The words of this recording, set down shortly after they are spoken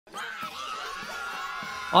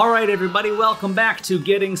All right, everybody, welcome back to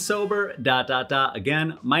Getting Sober, ...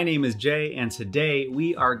 Again, my name is Jay, and today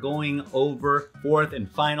we are going over fourth and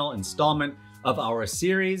final installment of our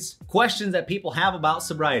series, questions that people have about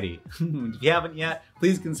sobriety. If you haven't yet,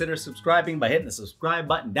 please consider subscribing by hitting the subscribe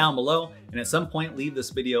button down below, and at some point leave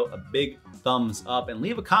this video a big thumbs up and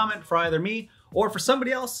leave a comment for either me or for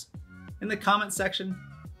somebody else in the comment section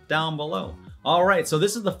down below. All right, so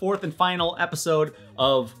this is the fourth and final episode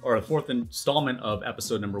of, or the fourth installment of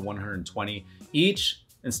episode number 120. Each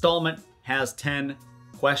installment has 10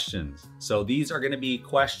 questions. So these are gonna be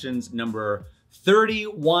questions number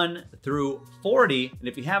 31 through 40. And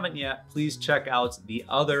if you haven't yet, please check out the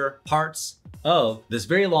other parts of this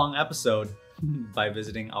very long episode by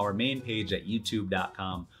visiting our main page at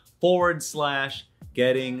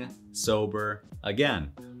youtube.com/Getting Sober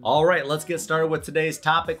Again. All right, let's get started with today's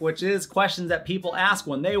topic, which is questions that people ask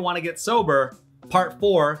when they want to get sober, part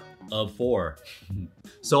 4 of 4.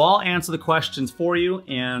 So I'll answer the questions for you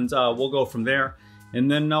and we'll go from there, and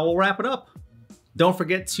then we'll wrap it up. Don't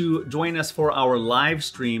forget to join us for our live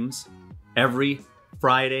streams every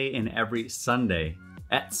Friday and every Sunday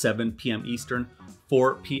at 7 p.m. Eastern,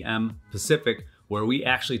 4 p.m. Pacific, where we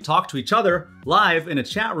actually talk to each other live in a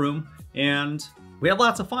chat room and we have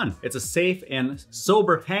lots of fun. It's a safe and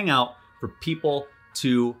sober hangout for people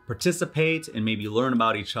to participate and maybe learn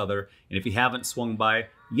about each other. And if you haven't swung by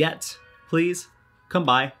yet, please come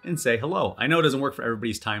by and say hello. I know it doesn't work for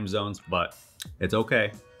everybody's time zones, but it's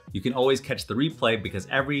okay. You can always catch the replay because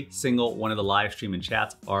every single one of the live stream and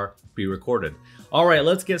chats are pre-recorded. All right,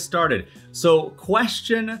 let's get started. So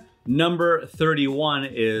question number 31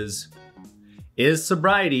 is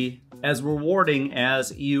sobriety as rewarding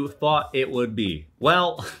as you thought it would be?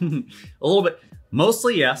 Well, a little bit,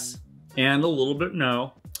 mostly yes, and a little bit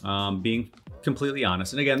no, being completely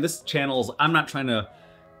honest. And again, this channel is, I'm not trying to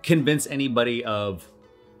convince anybody of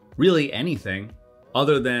really anything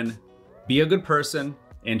other than be a good person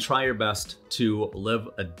and try your best to live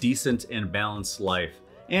a decent and balanced life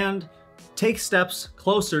and take steps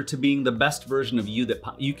closer to being the best version of you that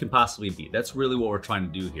you can possibly be. That's really what we're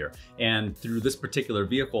trying to do here. And through this particular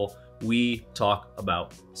vehicle, we talk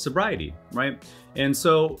about sobriety, right? And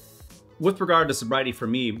so with regard to sobriety for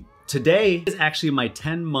me, today is actually my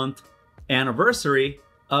 10-month anniversary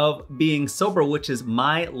of being sober, which is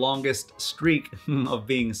my longest streak of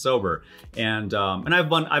being sober. And I've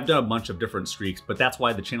done a bunch of different streaks, but that's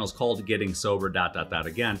why the channel is called Getting Sober ...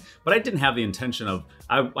 Again. But I didn't have the intention of,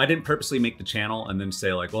 I didn't purposely make the channel and then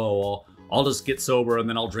say like, oh, well, I'll just get sober and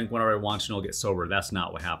then I'll drink whenever I want and I'll get sober. That's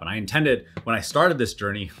not what happened. I intended, when I started this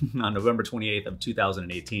journey on November 28th of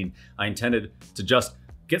 2018, I intended to just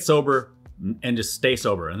get sober and just stay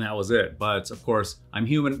sober, and that was it. But of course, I'm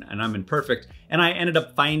human and I'm imperfect, and I ended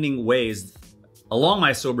up finding ways along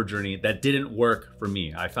my sober journey that didn't work for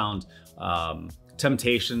me. I found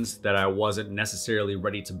temptations that I wasn't necessarily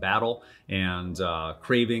ready to battle, and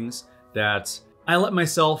cravings that I let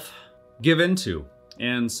myself give into.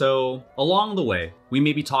 And so along the way, we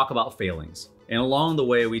maybe talk about failings, and along the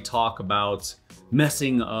way, we talk about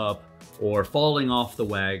messing up or falling off the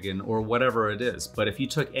wagon or whatever it is. But if you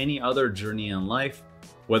took any other journey in life,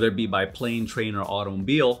 whether it be by plane, train, or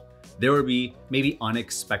automobile, there would be maybe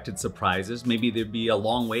unexpected surprises. Maybe there'd be a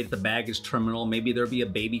long wait at the baggage terminal. Maybe there'd be a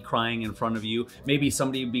baby crying in front of you. Maybe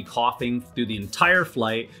somebody would be coughing through the entire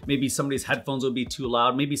flight. Maybe somebody's headphones would be too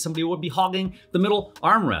loud. Maybe somebody would be hogging the middle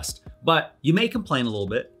armrest. But you may complain a little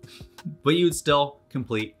bit, but you'd still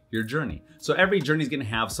complete your journey. So every journey is gonna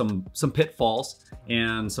have some pitfalls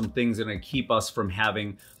and some things that are gonna keep us from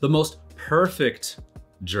having the most perfect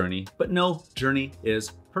journey, but no journey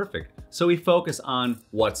is perfect. So we focus on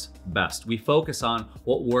what's best. We focus on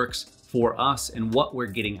what works for us and what we're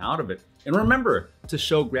getting out of it. And remember to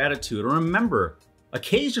show gratitude, or remember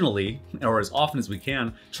occasionally, or as often as we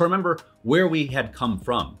can, to remember where we had come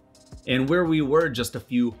from and where we were just a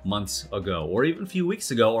few months ago, or even a few weeks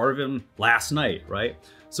ago, or even last night, right?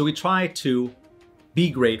 So we try to be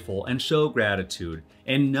grateful and show gratitude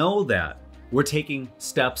and know that we're taking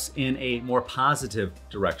steps in a more positive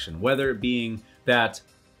direction, whether it being that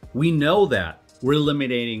we know that we're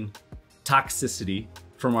eliminating toxicity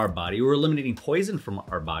from our body, we're eliminating poison from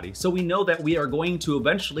our body, so we know that we are going to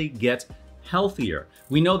eventually get healthier.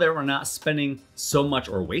 We know that we're not spending so much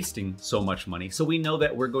or wasting so much money, so we know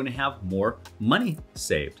that we're going to have more money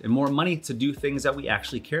saved and more money to do things that we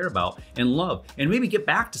actually care about and love, and maybe get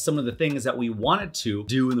back to some of the things that we wanted to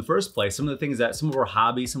do in the first place, some of the things that, some of our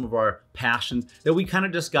hobbies, some of our passions that we kind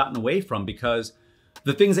of just gotten away from because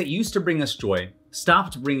the things that used to bring us joy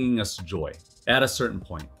stopped bringing us joy at a certain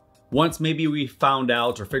point. once maybe we found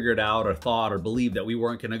out or figured out or thought or believed that we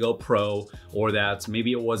weren't going to go pro, or that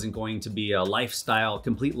maybe it wasn't going to be a lifestyle,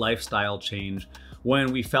 complete lifestyle change,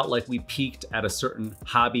 when we felt like we peaked at a certain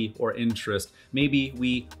hobby or interest, maybe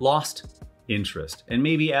we lost interest. And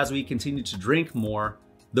maybe as we continue to drink more,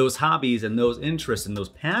 those hobbies and those interests and those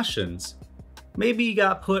passions maybe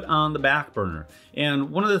got put on the back burner. And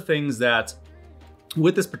one of the things that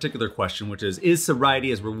with this particular question, which is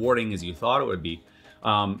sobriety as rewarding as you thought it would be?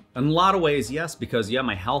 In a lot of ways, yes, because yeah,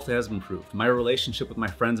 my health has improved. My relationship with my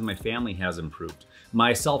friends and my family has improved.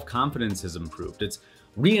 My self-confidence has improved. It's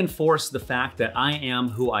reinforced the fact that I am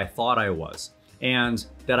who I thought I was, and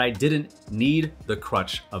that I didn't need the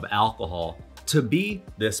crutch of alcohol to be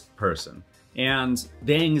this person. And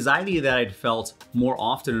the anxiety that I'd felt more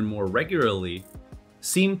often and more regularly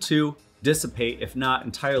seemed to dissipate, if not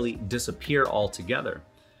entirely disappear altogether,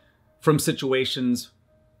 from situations,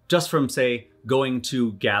 just from say going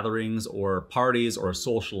to gatherings or parties or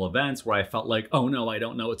social events where I felt like, oh no, I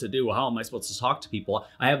don't know what to do. How am I supposed to talk to people?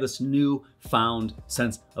 I have this newfound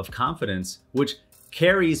sense of confidence, which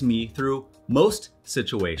carries me through most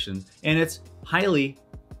situations, and it's highly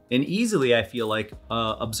and easily, I feel like,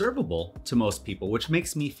 observable to most people, which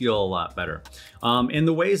makes me feel a lot better. In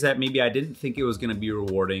the ways that maybe I didn't think it was gonna be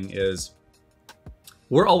rewarding is,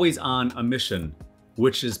 we're always on a mission,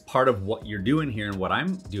 which is part of what you're doing here and what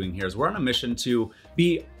I'm doing here, is we're on a mission to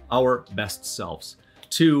be our best selves,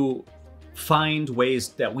 to find ways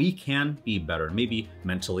that we can be better, maybe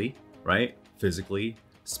mentally, right? Physically,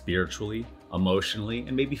 spiritually, emotionally,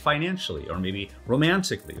 and maybe financially, or maybe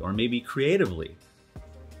romantically, or maybe creatively.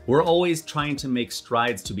 We're always trying to make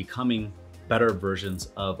strides to becoming better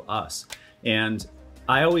versions of us. And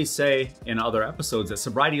I always say in other episodes that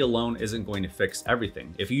sobriety alone isn't going to fix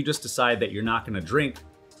everything. If you just decide that you're not going to drink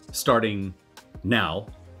starting now,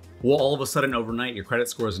 well, all of a sudden overnight, your credit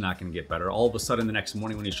score is not going to get better. All of a sudden the next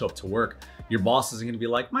morning when you show up to work, your boss is going to be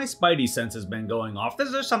like, my spidey sense has been going off.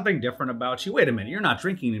 Is there something different about you? Wait a minute, you're not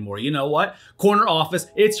drinking anymore. You know what? Corner office,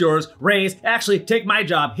 it's yours. Raise, actually take my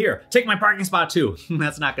job here. Take my parking spot too.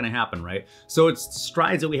 That's not going to happen, right? So it's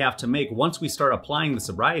strides that we have to make. Once we start applying the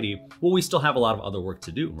sobriety, well, we still have a lot of other work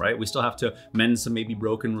to do, right? We still have to mend some maybe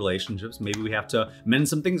broken relationships. Maybe we have to mend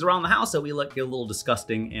some things around the house that we let get a little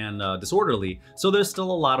disgusting and disorderly. So there's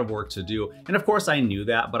still a lot of work to do. And of course I knew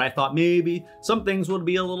that, but I thought maybe some things would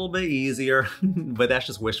be a little bit easier, but that's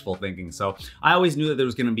just wishful thinking. So I always knew that there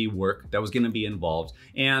was going to be work that was going to be involved,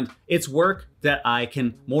 and it's work that I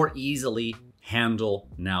can more easily handle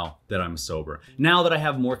now that I'm sober. Now that I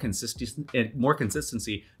have more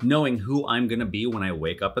consistency knowing who I'm going to be when I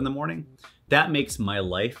wake up in the morning, that makes my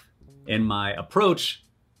life and my approach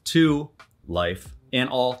to life and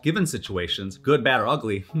all given situations, good, bad, or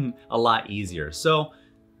ugly, a lot easier. So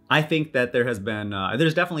I think that there has been,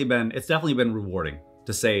 it's definitely been rewarding,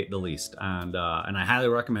 to say the least, and I highly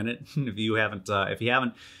recommend it. If you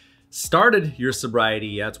haven't started your sobriety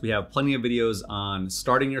yet, we have plenty of videos on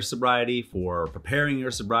starting your sobriety, for preparing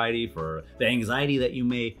your sobriety, for the anxiety that you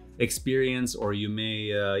may experience, or you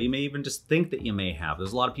may even just think that you may have.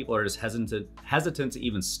 There's a lot of people are just hesitant to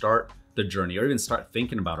even start the journey, or even start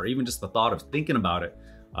thinking about it, or even just the thought of thinking about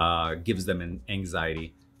it gives them an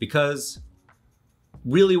anxiety, because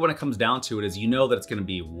really when it comes down to it is, you know that it's going to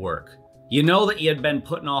be work. You know that you had been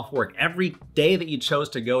putting off work. Every day that you chose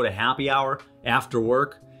to go to happy hour after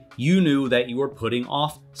work, you knew that you were putting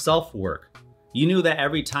off self-work. You knew that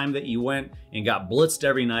every time that you went and got blitzed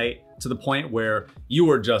every night to the point where you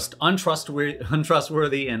were just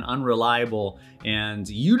untrustworthy and unreliable, and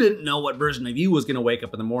you didn't know what version of you was going to wake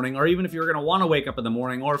up in the morning, or even if you were going to want to wake up in the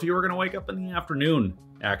morning, or if you were going to wake up in the afternoon,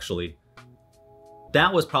 actually.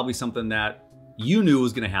 That was probably something that you knew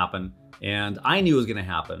was going to happen, and I knew was going to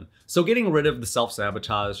happen. So getting rid of the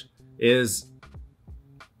self-sabotage is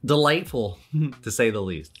delightful, to say the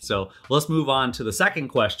least. So let's move on to the second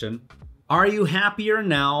question. Are you happier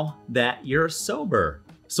now that you're sober?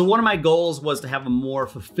 So one of my goals was to have a more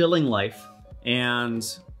fulfilling life, and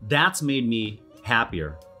that's made me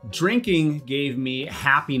happier. Drinking gave me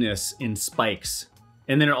happiness in spikes,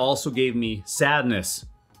 and then it also gave me sadness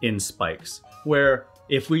in spikes, where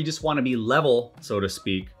if we just want to be level, so to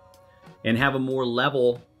speak, and have a more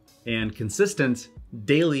level and consistent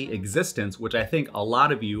daily existence, which I think a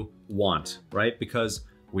lot of you want, right? Because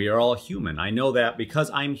we are all human. I know that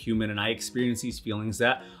because I'm human and I experience these feelings,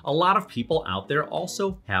 that a lot of people out there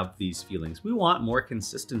also have these feelings. We want more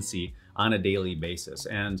consistency on a daily basis.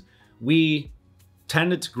 And we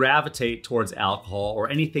tended to gravitate towards alcohol or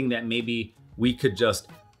anything that maybe we could just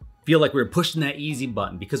feel like we were pushing that easy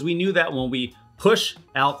button, because we knew that when we push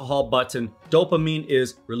alcohol button, dopamine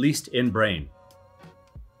is released in brain.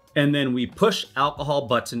 and then we push alcohol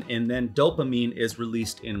button, and then dopamine is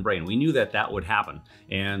released in brain. We knew that that would happen.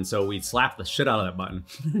 And so we slapped the shit out of that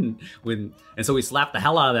button. and so we slapped the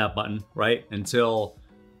hell out of that button, right? Until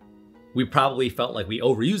we probably felt like we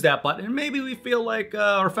overused that button, and maybe we feel like,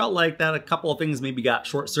 or felt like that a couple of things maybe got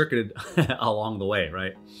short-circuited along the way,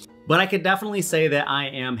 right? But I could definitely say that I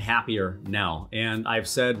am happier now. And I've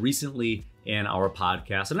said recently in our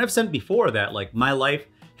podcast, and I've said before that like my life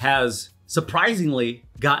has surprisingly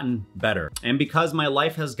gotten better. And because my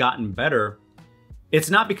life has gotten better, it's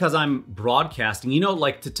not because I'm broadcasting, you know,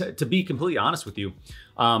 like to be completely honest with you,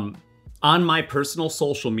 on my personal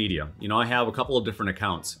social media, you know, I have a couple of different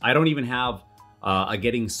accounts. I don't even have a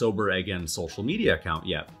Getting Sober Again social media account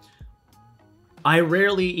yet. I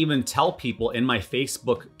rarely even tell people in my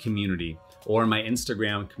Facebook community or in my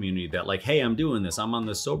Instagram community that like, hey, I'm doing this, I'm on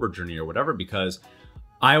this sober journey or whatever, because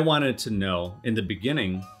I wanted to know in the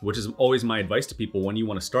beginning, which is always my advice to people when you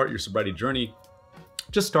want to start your sobriety journey,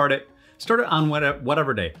 just start it. Start it on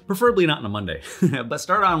whatever day, preferably not on a Monday, but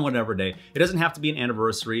start on whatever day. It doesn't have to be an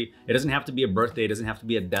anniversary. It doesn't have to be a birthday. It doesn't have to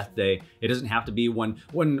be a death day. It doesn't have to be when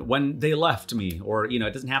they left me, or, you know,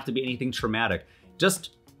 it doesn't have to be anything traumatic.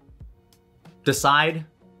 Just decide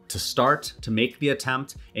to start, to make the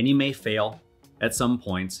attempt, and you may fail at some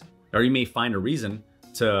points, or you may find a reason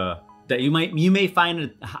that you may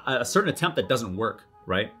find a certain attempt that doesn't work,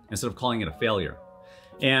 right? Instead of calling it a failure.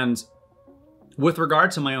 And with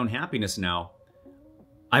regard to my own happiness now,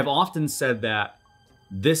 I've often said that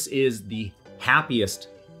this is the happiest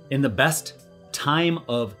and the best time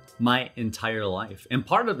of my entire life. And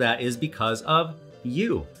part of that is because of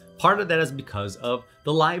you. Part of that is because of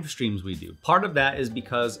the live streams we do. Part of that is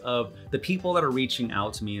because of the people that are reaching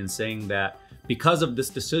out to me and saying that because of this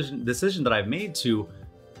decision that I've made to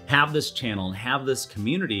have this channel and have this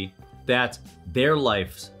community, that their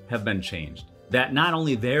lives have been changed. That not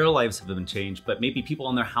only their lives have been changed, but maybe people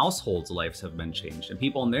in their households' lives have been changed, and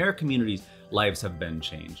people in their communities' lives have been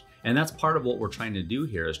changed. And that's part of what we're trying to do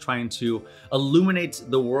here, is trying to illuminate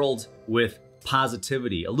the world with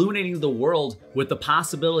positivity, illuminating the world with the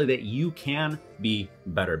possibility that you can be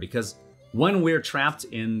better. Because when we're trapped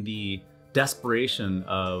in the desperation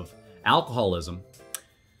of alcoholism,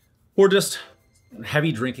 or just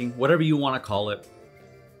heavy drinking, whatever you want to call it,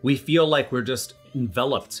 we feel like we're just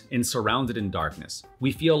enveloped and surrounded in darkness.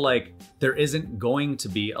 We feel like there isn't going to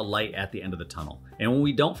be a light at the end of the tunnel. And when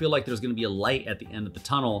we don't feel like there's going to be a light at the end of the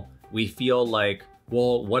tunnel, we feel like,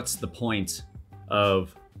 well, what's the point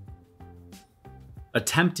of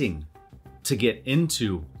attempting to get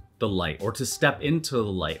into the light, or to step into the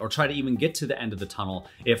light, or try to even get to the end of the tunnel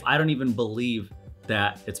if I don't even believe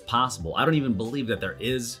that it's possible? I don't even believe that there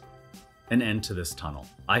is an end to this tunnel.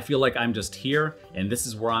 I feel like I'm just here, and this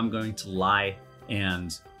is where I'm going to lie,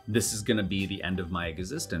 and this is gonna be the end of my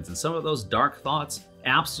existence. And some of those dark thoughts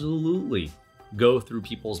absolutely go through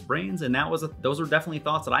people's brains, and those were definitely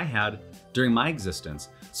thoughts that I had during my existence.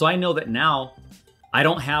 So I know that now I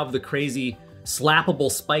don't have the crazy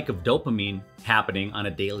slappable spike of dopamine happening on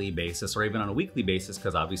a daily basis or even on a weekly basis,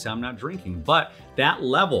 because obviously I'm not drinking. But that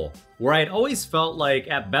level where I'd always felt like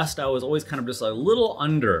at best I was always kind of just a little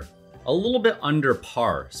bit under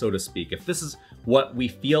par, so to speak. If this is what we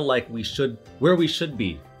feel like where we should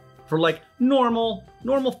be for like normal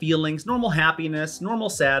feelings, normal happiness, normal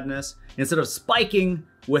sadness, instead of spiking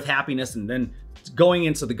with happiness and then going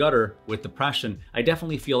into the gutter with depression, I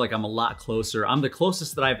definitely feel like I'm a lot closer. I'm the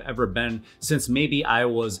closest that I've ever been since maybe I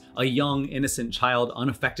was a young, innocent child,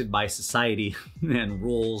 unaffected by society and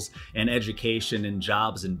rules and education and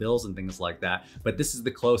jobs and bills and things like that. But this is the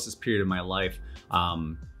closest period of my life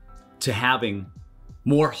to having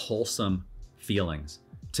more wholesome feelings,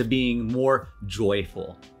 to being more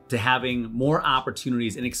joyful, to having more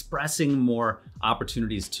opportunities and expressing more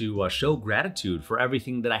opportunities to show gratitude for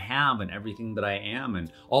everything that I have and everything that I am,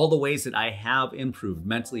 and all the ways that I have improved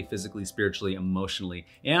mentally, physically, spiritually, emotionally,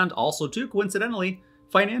 and also too, coincidentally,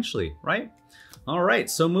 financially, right? All right,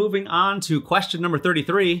 so moving on to question number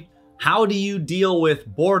 33. How do you deal with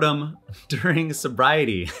boredom during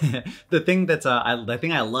sobriety? The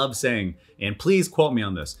thing I love saying, and please quote me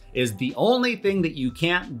on this, is the only thing that you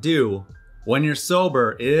can't do when you're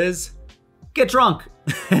sober is get drunk.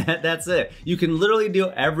 That's it. You can literally do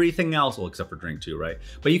everything else, well, except for drink too, right?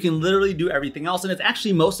 But you can literally do everything else, and it's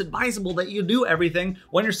actually most advisable that you do everything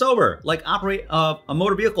when you're sober, like operate a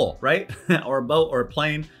motor vehicle, right? Or a boat or a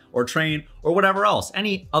plane or train or whatever else,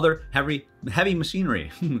 any other heavy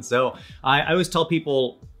machinery. So I always tell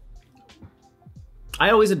people, I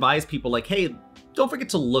always advise people like, hey, don't forget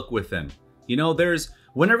to look within. You know,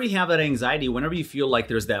 whenever you have that anxiety, whenever you feel like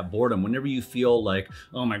there's that boredom, whenever you feel like,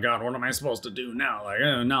 oh my God, what am I supposed to do now? Like,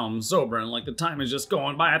 now I'm sober and like the time is just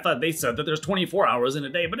going by. I thought they said that there's 24 hours in a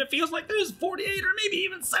day, but it feels like there's 48 or maybe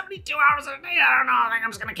even 72 hours in a day. I don't know. I think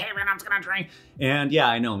I'm just going to cave in. I'm just going to drink. And yeah,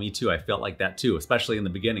 I know, me too. I felt like that too, especially in the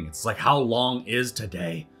beginning. It's like, how long is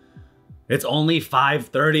today? It's only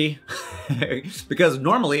 5:30 because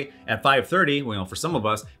normally at 5:30, well, for some of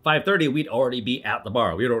us, 5:30, we'd already be at the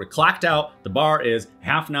bar. We'd already clocked out. The bar is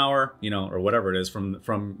half an hour, you know, or whatever it is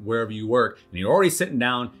from wherever you work. And you're already sitting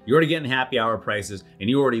down, you're already getting happy hour prices, and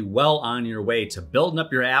you're already well on your way to building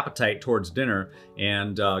up your appetite towards dinner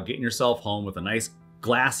and getting yourself home with a nice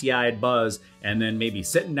glassy-eyed buzz, and then maybe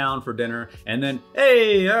sitting down for dinner, and then,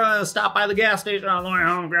 hey, stop by the gas station on the way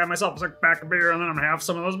home, grab myself a pack of beer, and then I'm gonna have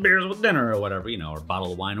some of those beers with dinner or whatever, you know, or a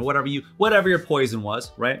bottle of wine or whatever your poison was,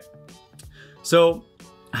 right? So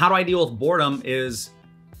how do I deal with boredom is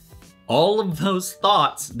all of those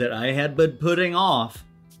thoughts that I had been putting off,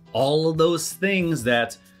 all of those things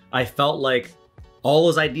that I felt like all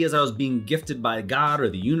those ideas I was being gifted by God or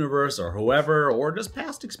the universe or whoever, or just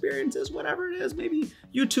past experiences, whatever it is, maybe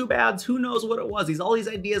YouTube ads, who knows what it was. All these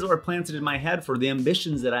ideas that were planted in my head for the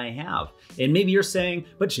ambitions that I have. And maybe you're saying,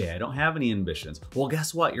 but Jay, I don't have any ambitions. Well,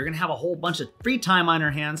 guess what? You're gonna have a whole bunch of free time on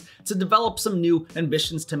your hands to develop some new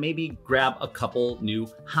ambitions, to maybe grab a couple new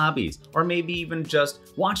hobbies, or maybe even just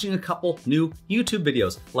watching a couple new YouTube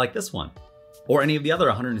videos like this one, or any of the other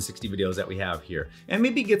 160 videos that we have here. And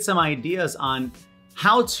maybe get some ideas on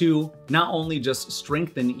how to not only just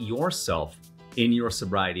strengthen yourself in your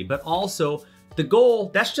sobriety, but also the goal,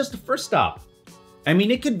 that's just the first stop. I mean,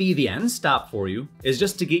 it could be the end stop for you, is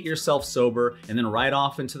just to get yourself sober and then ride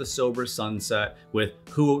off into the sober sunset with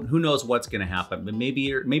who knows what's gonna happen. But maybe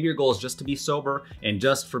your goal is just to be sober, and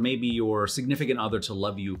just for maybe your significant other to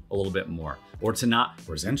love you a little bit more, or to not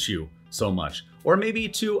resent you so much, or maybe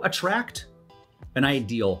to attract an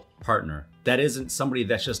ideal partner that isn't somebody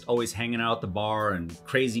that's just always hanging out at the bar and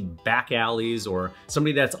crazy back alleys, or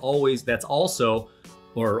somebody that's also,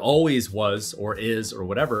 or always was, or is, or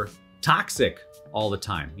whatever, toxic all the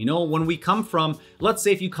time. You know, when we come from, let's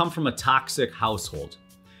say if you come from a toxic household,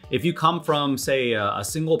 if you come from, say, a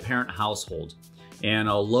single parent household and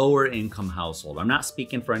a lower income household, I'm not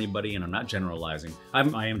speaking for anybody and I'm not generalizing.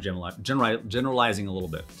 I am generalizing a little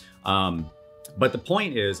bit. But the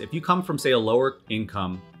point is, if you come from, say, a lower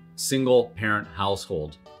income single parent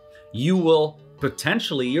household, you will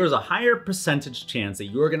potentially, there's a higher percentage chance that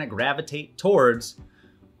you're gonna gravitate towards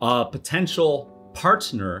a potential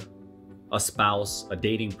partner, a spouse, a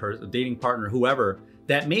dating partner, whoever,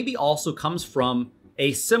 that maybe also comes from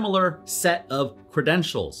a similar set of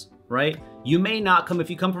credentials, right? You may not come,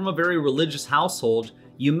 if you come from a very religious household,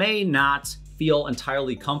 you may not feel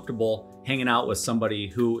entirely comfortable hanging out with somebody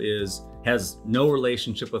who has no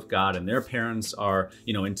relationship with God, and their parents are,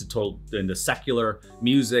 you know, into secular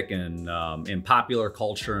music and in popular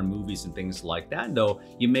culture and movies and things like that. Though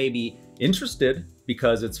you may be interested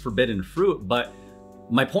because it's forbidden fruit, but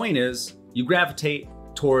my point is, you gravitate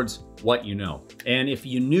towards what you know. And if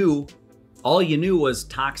you knew, all you knew was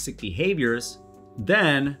toxic behaviors,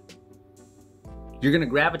 then you're gonna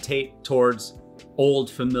gravitate towards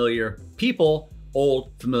old familiar people,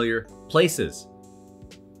 old familiar places,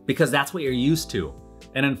 because that's what you're used to.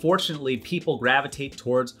 And unfortunately, people gravitate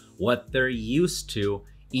towards what they're used to,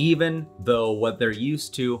 even though what they're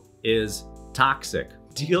used to is toxic.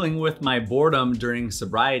 Dealing with my boredom during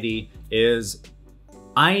sobriety is,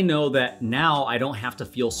 I know that now I don't have to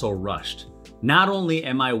feel so rushed. Not only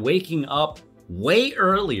am I waking up way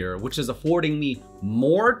earlier, which is affording me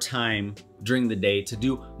more time during the day to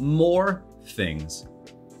do more things,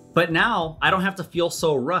 but now I don't have to feel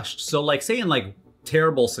so rushed. So like, say in like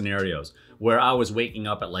terrible scenarios where I was waking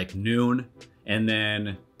up at like noon and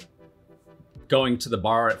then going to the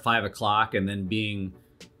bar at 5 o'clock and then being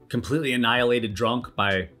completely annihilated drunk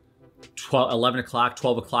by 11 o'clock,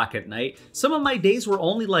 12 o'clock at night. Some of my days were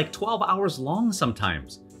only like 12 hours long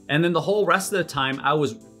sometimes. And then the whole rest of the time I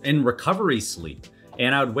was in recovery sleep.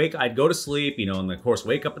 And I'd go to sleep, you know, and of course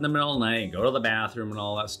wake up in the middle of the night and go to the bathroom and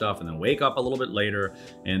all that stuff, and then wake up a little bit later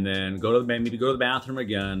and then go to the maybe go to the bathroom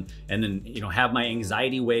again, and then, you know, have my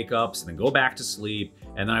anxiety wake ups and then go back to sleep.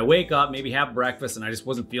 And then I wake up, maybe have breakfast, and I just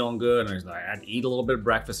wasn't feeling good. And I had to eat a little bit of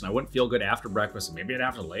breakfast and I wouldn't feel good after breakfast. And maybe I'd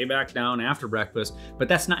have to lay back down after breakfast, but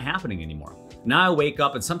that's not happening anymore. Now I wake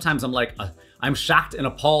up and sometimes I'm like, I'm shocked and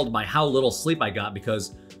appalled by how little sleep I got,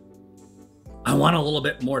 because I want a little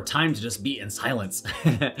bit more time to just be in silence.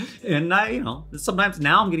 And I, you know, sometimes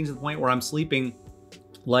now I'm getting to the point where I'm sleeping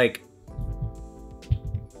like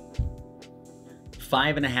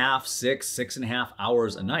 5.5, 6.5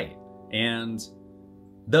 hours a night. And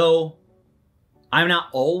though I'm not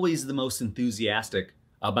always the most enthusiastic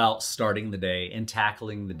about starting the day and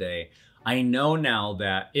tackling the day, I know now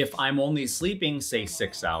that if I'm only sleeping, say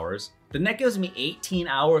 6 hours, then that gives me 18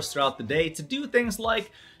 hours throughout the day to do things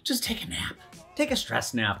like just take a nap, take a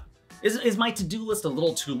stress nap. Is my to-do list a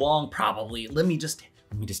little too long? Probably. Let me just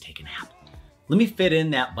take a nap. Let me fit in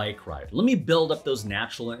that bike ride. Let me build up those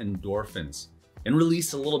natural endorphins and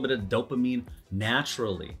release a little bit of dopamine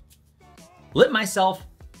naturally. Let myself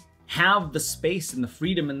have the space and the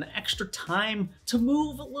freedom and the extra time to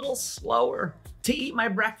move a little slower, to eat my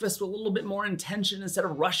breakfast with a little bit more intention instead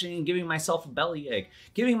of rushing and giving myself a bellyache,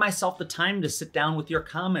 giving myself the time to sit down with your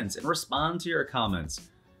comments and respond to your comments,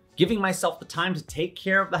 giving myself the time to take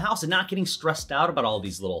care of the house and not getting stressed out about all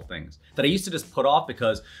these little things that I used to just put off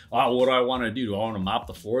because, oh, what do I want to do? Do I want to mop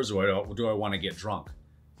the floors or do I want to get drunk?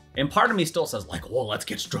 And part of me still says like, well, let's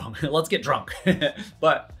get drunk. Let's get drunk.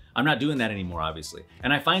 But I'm not doing that anymore, obviously.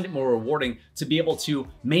 And I find it more rewarding to be able to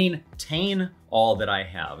maintain all that I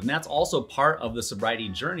have. And that's also part of the sobriety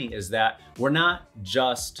journey, is that we're not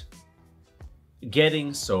just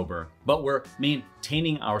getting sober, but we're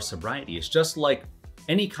maintaining our sobriety. It's just like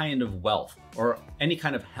any kind of wealth or any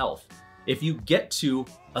kind of health. If you get to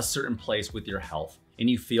a certain place with your health and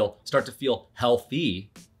you start to feel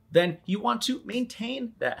healthy, then you want to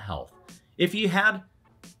maintain that health. If you had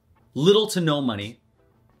little to no money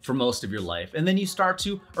for most of your life, and then you start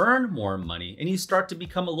to earn more money and you start to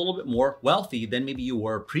become a little bit more wealthy than maybe you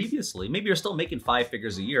were previously. Maybe you're still making 5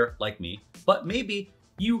 figures a year like me, but maybe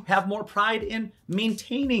you have more pride in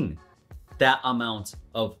maintaining that amount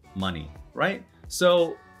of money, right?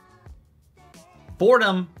 So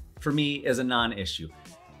boredom for me is a non-issue.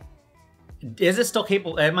 Is it still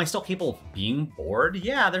capable? Am I still capable of being bored?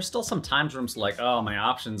 Yeah, there's still some times where I'm like, oh, my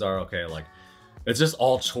options are okay. Like, it's just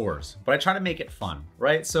all chores, but I try to make it fun,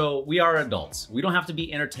 right? So we are adults. We don't have to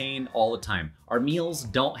be entertained all the time. Our meals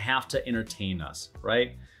don't have to entertain us,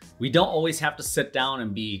 right? We don't always have to sit down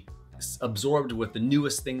and be absorbed with the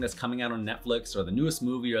newest thing that's coming out on Netflix or the newest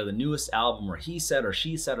movie or the newest album or he said or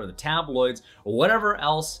she said or the tabloids or whatever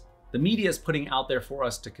else the media is putting out there for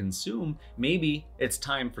us to consume. Maybe it's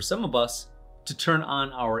time for some of us to turn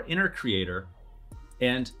on our inner creator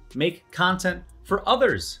and make content for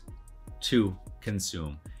others to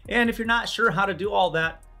consume. And if you're not sure how to do all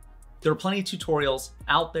that, there are plenty of tutorials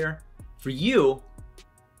out there for you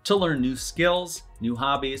to learn new skills, new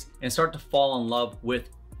hobbies, and start to fall in love with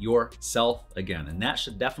yourself again. And that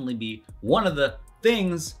should definitely be one of the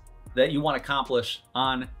things that you want to accomplish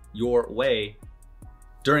on your way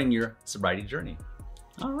during your sobriety journey.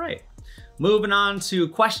 All right, moving on to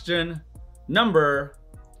question number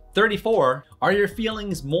 34. Are your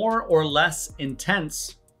feelings more or less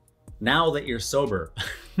intense now that you're sober?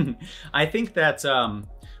 I think that,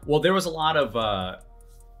 well, there were a lot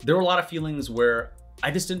of feelings where I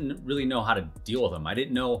just didn't really know how to deal with them. I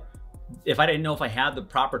didn't know if I had the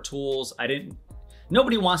proper tools.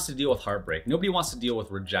 Nobody wants to deal with heartbreak. Nobody wants to deal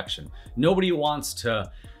with rejection. Nobody wants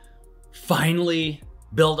to finally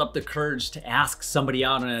build up the courage to ask somebody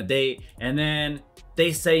out on a date and then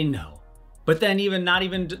they say no. But then not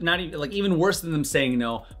even worse than them saying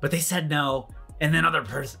no, but they said no. And then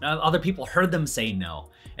other people heard them say no.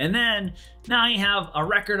 And then now you have a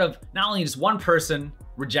record of not only just one person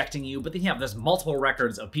rejecting you, but then you have this multiple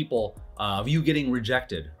records of people, of you getting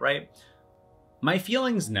rejected, right? My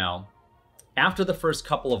feelings now, after the first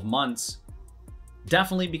couple of months,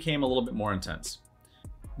 definitely became a little bit more intense.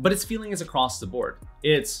 But its feeling is across the board.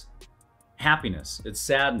 It's happiness, it's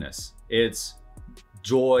sadness, it's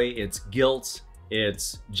joy, it's guilt,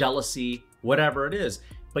 it's jealousy, whatever it is.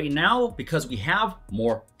 But now, because we have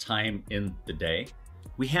more time in the day,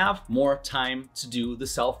 we have more time to do the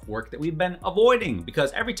self-work that we've been avoiding.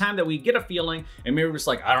 Because every time that we get a feeling and maybe we're just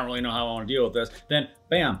like, I don't really know how I want to deal with this, then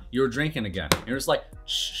bam, you're drinking again. And you're just like,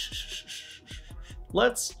 shh.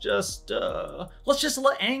 Let's just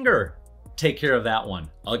let anger take care of that one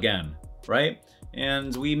again, right?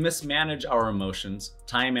 And we mismanage our emotions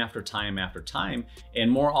time after time after time. And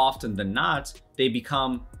more often than not, they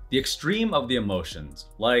become the extreme of the emotions,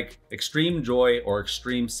 like extreme joy or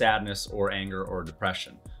extreme sadness or anger or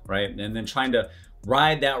depression, right? And then trying to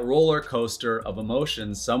ride that roller coaster of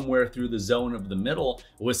emotions somewhere through the zone of the middle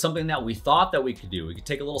was something that we thought that we could do. We could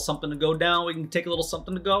take a little something to go down, we can take a little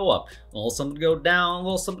something to go up, a little something to go down, a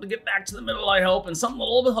little something to get back to the middle, I hope, and a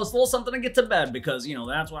little something to get to bed because, you know,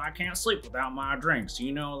 that's why I can't sleep without my drinks,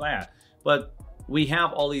 you know that. But we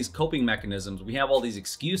have all these coping mechanisms, we have all these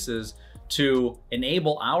excuses to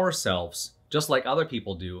enable ourselves, just like other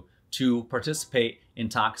people do, to participate in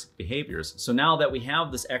toxic behaviors. So now that we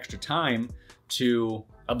have this extra time to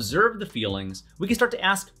observe the feelings, we can start to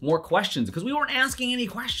ask more questions because we weren't asking any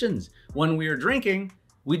questions when we were drinking.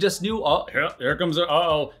 We just knew, oh, here comes it.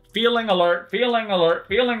 Uh-oh, feeling alert, feeling alert,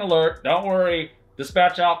 feeling alert. Don't worry,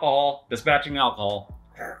 dispatch alcohol, dispatching alcohol.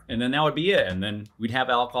 And then that would be it. And then we'd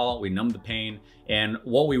have alcohol, we numb the pain. And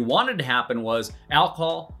what we wanted to happen was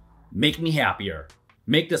alcohol, make me happier.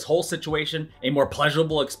 Make this whole situation a more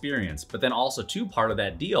pleasurable experience. But then also too, part of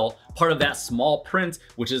that deal, part of that small print,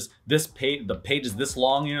 which is this page, the page is this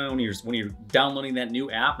long, you know, when you're downloading that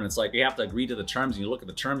new app and it's like, you have to agree to the terms and you look at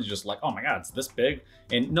the terms, you're just like, oh my God, it's this big.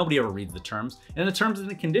 And nobody ever reads the terms. And the terms and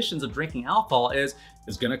the conditions of drinking alcohol it's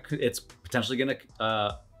potentially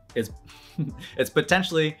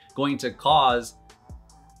going to cause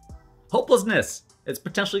hopelessness. It's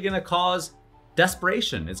potentially going to cause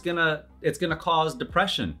desperation. It's gonna cause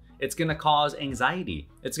depression. It's gonna cause anxiety.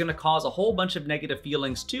 It's gonna cause a whole bunch of negative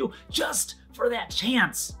feelings too, just for that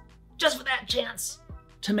chance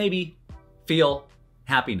to maybe feel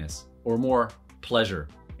happiness or more pleasure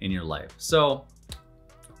in your life. So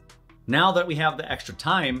now that we have the extra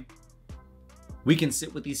time, we can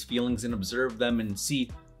sit with these feelings and observe them and see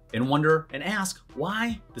and wonder and ask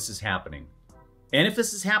why this is happening. And if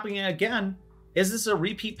this is happening again, is this a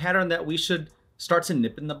repeat pattern that we should start to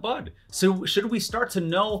nip in the bud? So should we start to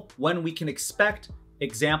know when we can expect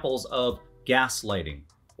examples of gaslighting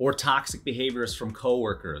or toxic behaviors from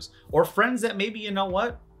coworkers or friends that maybe, you know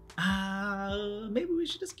what, maybe we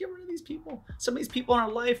should just get rid of these people. Some of these people in our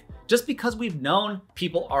life, just because we've known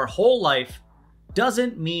people our whole life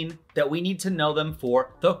doesn't mean that we need to know them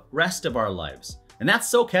for the rest of our lives. And that's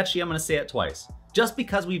so catchy, I'm gonna say it twice. Just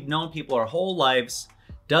because we've known people our whole lives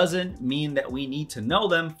doesn't mean that we need to know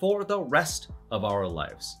them for the rest of our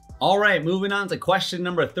lives. All right, moving on to question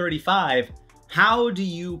number 35. How do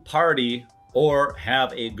you party or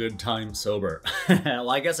have a good time sober? Well,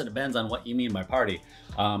 I guess it depends on what you mean by party.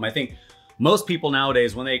 I think most people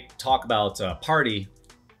nowadays, when they talk about party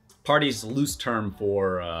is a loose term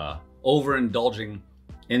for overindulging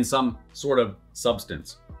in some sort of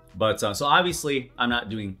substance. But so obviously I'm not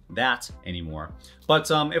doing that anymore.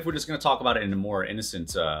 But if we're just going to talk about it in a more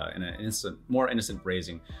innocent, more innocent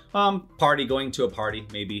phrasing, going to a party,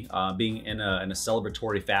 maybe being in a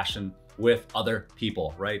celebratory fashion with other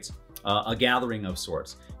people, right? A gathering of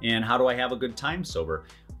sorts. And how do I have a good time sober?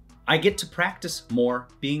 I get to practice more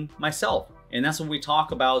being myself. And that's what we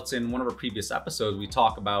talk about in one of our previous episodes. We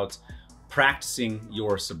talk about practicing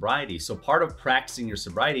your sobriety. So part of practicing your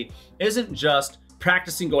sobriety isn't just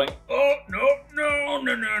practicing going, oh, no,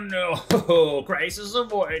 oh, crisis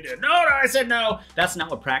avoided. No, I said no. That's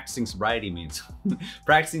not what practicing sobriety means.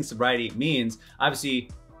 Practicing sobriety means obviously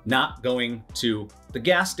not going to the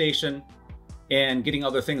gas station and getting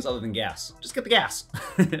other things other than gas. Just get the gas.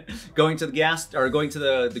 Going to the gas or going to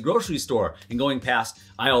the grocery store and going past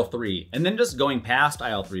aisle 3 and then just going past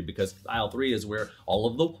aisle 3 because aisle 3 is where all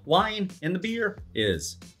of the wine and the beer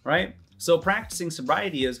is, right? So practicing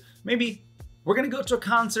sobriety is maybe we're gonna go to a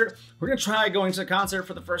concert. We're gonna try going to a concert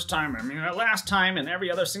for the first time. I mean, last time and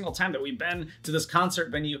every other single time that we've been to this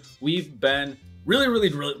concert venue, we've been really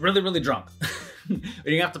drunk.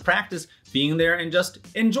 You have to practice being there and just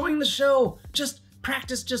enjoying the show. Just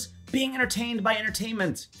practice just being entertained by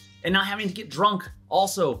entertainment and not having to get drunk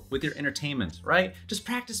also with your entertainment, right? Just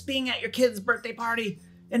practice being at your kid's birthday party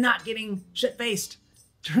and not getting shit-faced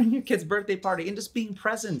during your kid's birthday party and just being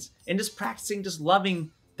present and just practicing just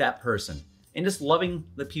loving that person and just loving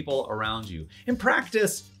the people around you. And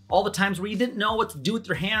practice all the times where you didn't know what to do with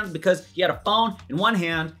your hands because you had a phone in one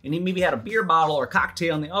hand and you maybe had a beer bottle or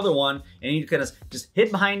cocktail in the other one, and you kind of just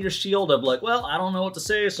hid behind your shield of like, well, I don't know what to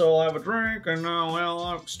say, so I'll have a drink, and well,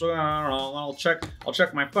 I don't know, I'll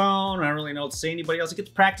check my phone. I don't really know what to say to anybody else. You get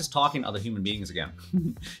to practice talking to other human beings again.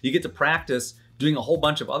 You get to practice doing a whole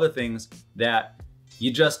bunch of other things that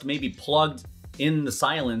you just maybe plugged in the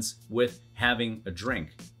silence with having a drink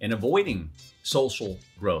and avoiding social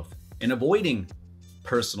growth and avoiding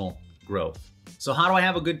personal growth. So how do I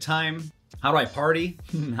have a good time? How do I party?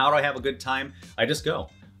 How do I have a good time? I just go.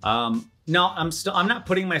 Now I'm not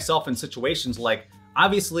putting myself in situations like,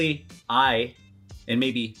 obviously I, and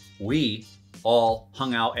maybe we all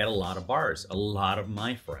hung out at a lot of bars. A lot of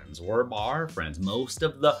my friends were bar friends. Most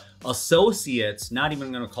of the associates, not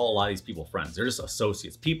even gonna call a lot of these people friends, they're just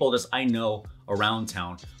associates. People just I know around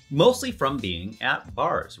town, mostly from being at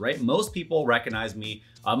bars, right? Most people recognize me.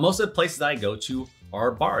 Most of the places that I go to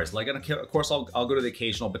are bars. Like, of course, I'll go to the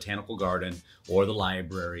occasional botanical garden or the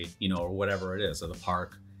library, you know, or whatever it is, or the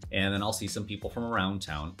park. And then I'll see some people from around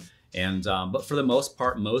town. And, but for the most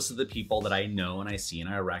part, most of the people that I know and I see and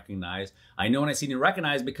I recognize, I know and I see and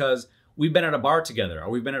recognize because we've been at a bar together, or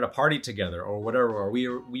we've been at a party together, or whatever, or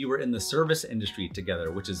we were in the service industry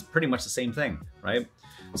together, which is pretty much the same thing, right?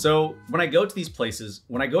 So when I go to these places,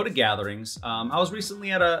 when I go to gatherings, I was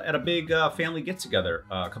recently at a big family get-together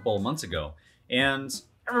a couple of months ago, and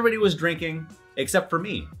everybody was drinking except for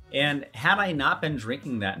me. And had I not been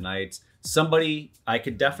drinking that night, somebody, I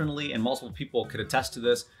could definitely, and multiple people could attest to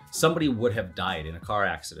this, somebody would have died in a car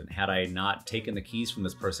accident had I not taken the keys from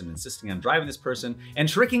this person, insisting on driving this person, and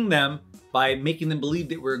tricking them by making them believe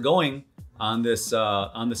that we were going on this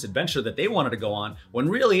adventure that they wanted to go on, when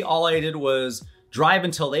really all I did was drive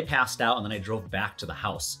until they passed out, and then I drove back to the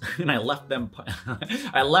house. And I left them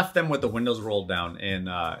with the windows rolled down and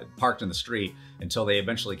parked in the street until they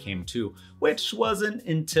eventually came to, which wasn't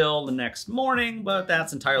until the next morning, but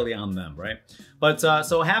that's entirely on them, right? But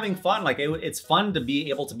so having fun, like it's fun to be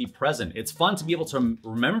able to be present. It's fun to be able to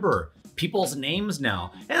remember people's names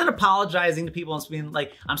now, and then apologizing to people and being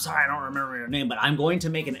like, I'm sorry, I don't remember your name, but I'm going to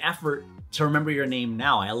make an effort to remember your name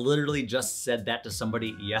now. I literally just said that to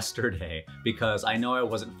somebody yesterday because I know I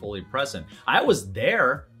wasn't fully present. I was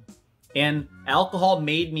there, and alcohol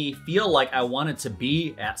made me feel like I wanted to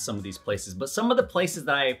be at some of these places, but some of the places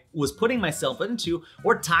that I was putting myself into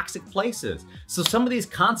were toxic places. So some of these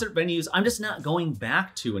concert venues, I'm just not going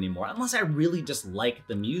back to anymore unless I really just like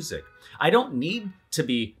the music. I don't need to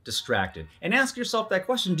be distracted. And ask yourself that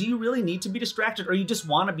question, do you really need to be distracted, or you just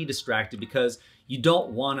want to be distracted because you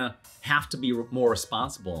don't want to have to be more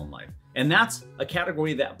responsible in life? And that's a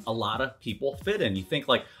category that a lot of people fit in. You think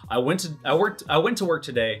like, I went to work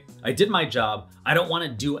today, I did my job, I don't want to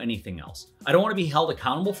do anything else. I don't want to be held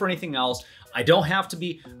accountable for anything else. I don't have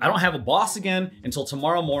a boss again until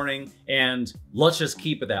tomorrow morning, and let's just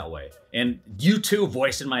keep it that way. And you too,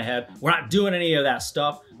 voice in my head, we're not doing any of that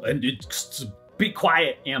stuff. And be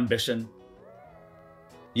quiet, ambition.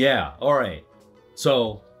 Yeah, all right.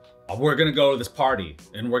 So we're gonna go to this party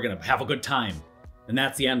and we're gonna have a good time. And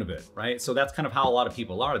that's the end of it, right? So that's kind of how a lot of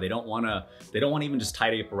people are. They don't wanna even just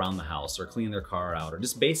tidy up around the house or clean their car out or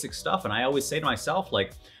just basic stuff. And I always say to myself,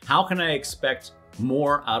 like, how can I expect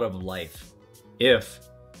more out of life if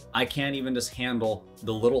I can't even just handle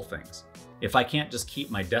the little things? If I can't just keep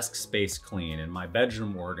my desk space clean and my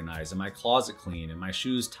bedroom organized and my closet clean and my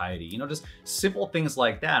shoes tidy, you know, just simple things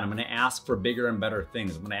like that. I'm gonna ask for bigger and better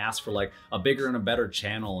things. I'm gonna ask for like a bigger and a better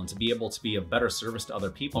channel and to be able to be a better service to other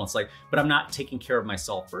people. And it's like, but I'm not taking care of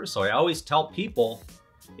myself first. So I always tell people,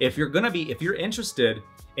 if you're interested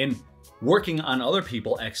in working on other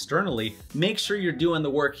people externally, make sure you're doing the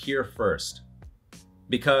work here first.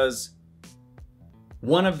 Because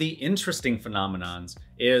one of the interesting phenomenons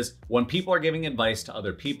is when people are giving advice to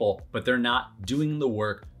other people, but they're not doing the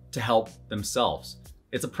work to help themselves.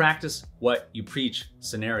 It's a practice what you preach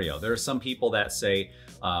scenario. There are some people that say,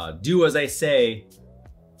 do as I say,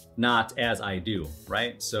 not as I do,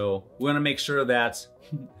 right? So we wanna make sure that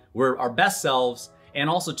we're our best selves, and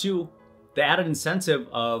also too, the added incentive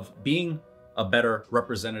of being a better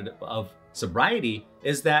representative of sobriety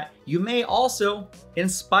is that you may also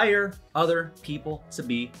inspire other people to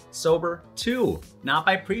be sober too. Not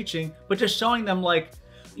by preaching, but just showing them like,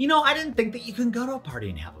 you know, I didn't think that you can go to a party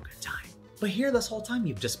and have a good time. But here this whole time,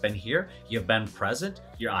 you've just been here, you've been present,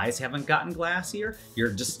 your eyes haven't gotten glassier,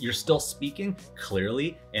 you're still speaking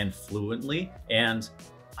clearly and fluently, and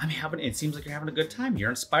it seems like you're having a good time. You're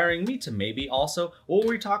inspiring me to maybe also, what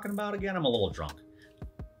were we talking about again? I'm a little drunk.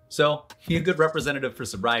 So be a good representative for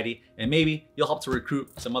sobriety, and maybe you'll help to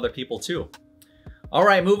recruit some other people too. All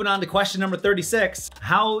right, moving on to question number 36.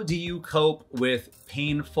 How do you cope with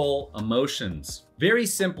painful emotions? Very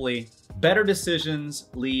simply, better decisions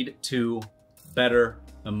lead to better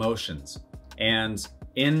emotions. And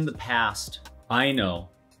in the past, I know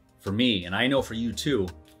for me, and I know for you too,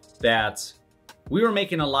 that we were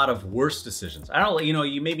making a lot of worse decisions.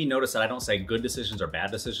 You maybe notice that I don't say good decisions or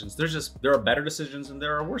bad decisions. There are better decisions and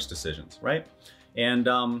there are worse decisions, right? And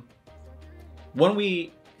when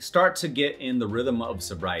we start to get in the rhythm of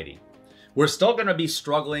sobriety, we're still gonna be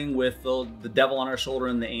struggling with the devil on our shoulder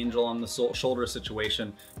and the angel on the shoulder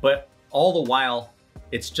situation, but all the while,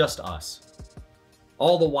 it's just us.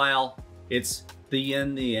 All the while, it's the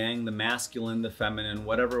yin, the yang, the masculine, the feminine,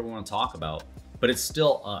 whatever we wanna talk about, but it's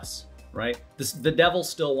still us. Right? The devil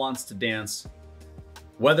still wants to dance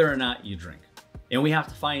whether or not you drink. And we have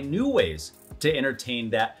to find new ways to entertain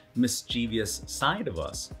that mischievous side of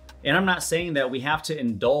us. And I'm not saying that we have to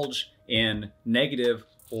indulge in negative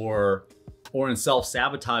or in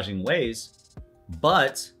self-sabotaging ways,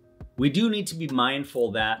 but we do need to be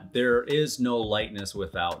mindful that there is no lightness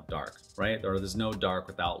without dark, right? Or there's no dark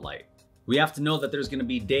without light. We have to know that there's gonna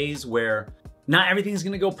be days where not everything's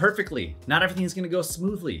gonna go perfectly. Not everything's gonna go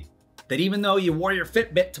smoothly. that even though you wore your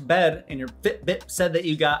Fitbit to bed and your Fitbit said that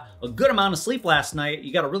you got a good amount of sleep last night,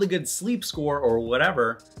 you got a really good sleep score or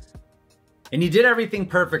whatever, and you did everything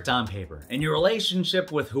perfect on paper, and your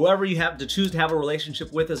relationship with whoever you have to choose to have a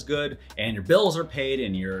relationship with is good, and your bills are paid,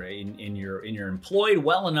 and you're employed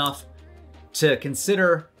well enough to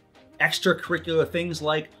consider extracurricular things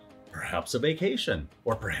like perhaps a vacation,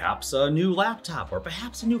 or perhaps a new laptop, or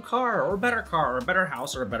perhaps a new car, or a better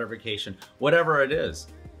house, or a better vacation, whatever it is.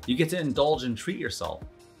 You get to indulge and treat yourself.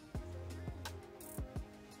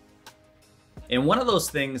 And one of those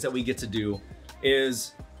things that we get to do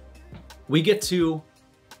is we get to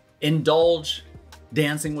indulge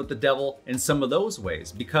dancing with the devil in some of those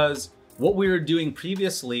ways, because what we were doing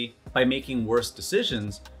previously by making worse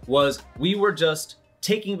decisions was we were just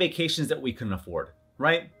taking vacations that we couldn't afford,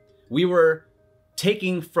 right? We were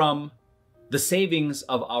taking from the savings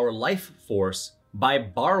of our life force by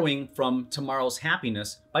borrowing from tomorrow's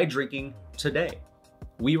happiness by drinking today.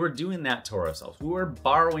 We were doing that to ourselves. We were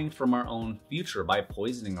borrowing from our own future by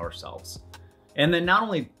poisoning ourselves. And then not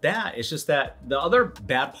only that, it's just that the other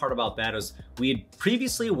bad part about that is we had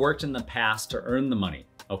previously worked in the past to earn the money,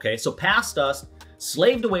 okay? So past us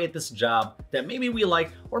slaved away at this job that maybe we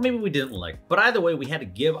liked or maybe we didn't like. But either way, we had to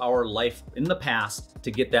give our life in the past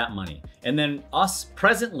to get that money. And then us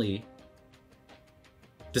presently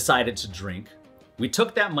decided to drink. We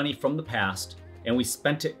took that money from the past and we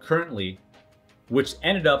spent it currently, which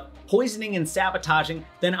ended up poisoning and sabotaging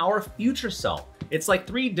then our future self. It's like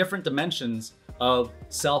 3 different dimensions of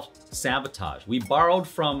self-sabotage. We borrowed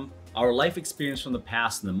from our life experience from the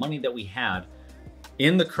past and the money that we had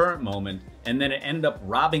in the current moment, and then it ended up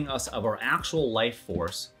robbing us of our actual life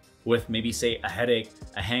force with maybe say a headache,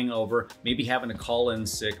 a hangover, maybe having to call in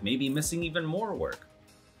sick, maybe missing even more work,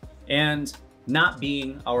 and not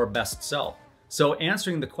being our best self. So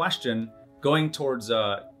answering the question, going towards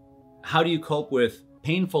how do you cope with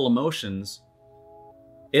painful emotions,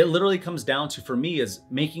 it literally comes down to, for me, is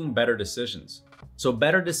making better decisions. So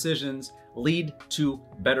better decisions lead to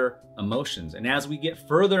better emotions. And as we get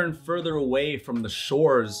further and further away from the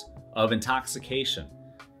shores of intoxication,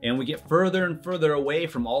 and we get further and further away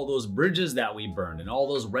from all those bridges that we burned and all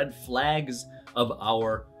those red flags of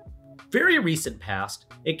our very recent past,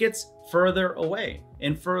 it gets further away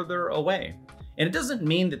and further away. And it doesn't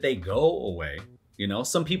mean that they go away. You know,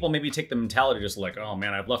 some people maybe take the mentality just like, oh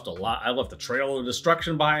man, I've left a trail of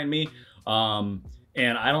destruction behind me.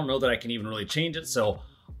 And I don't know that I can even really change it. So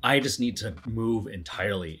I just need to move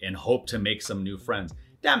entirely and hope to make some new friends.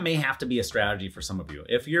 That may have to be a strategy for some of you.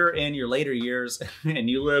 If you're in your later years and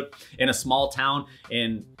you live in a small town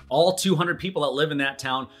and all 200 people that live in that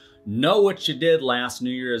town know what you did last New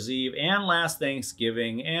Year's Eve and last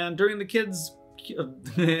Thanksgiving and during the kids'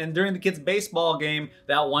 baseball game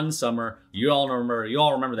that one summer, you all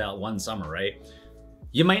remember that one summer, right?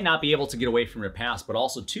 You might not be able to get away from your past, but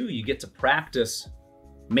also too, you get to practice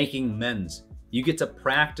making amends. You get to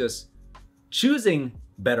practice choosing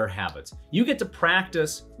better habits. You get to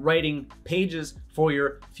practice writing pages for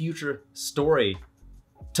your future story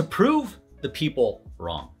to prove the people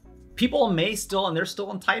wrong. People may still, and they're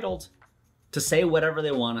still entitled to say whatever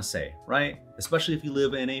they want to say, right? Especially if you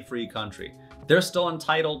live in a free country. They're still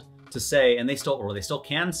entitled to say, and they still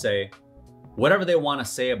can say whatever they want to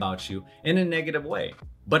say about you in a negative way.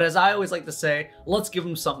 But as I always like to say, let's give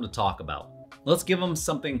them something to talk about. Let's give them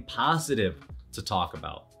something positive to talk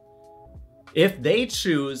about. If they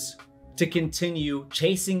choose to continue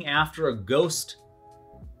chasing after a ghost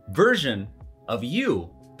version of you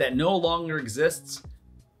that no longer exists,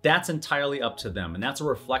 that's entirely up to them. And that's a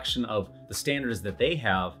reflection of the standards that they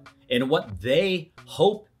have and what they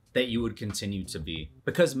hope that you would continue to be.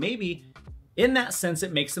 Because maybe in that sense,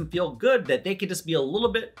 it makes them feel good that they could just be a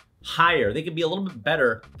little bit higher. They could be a little bit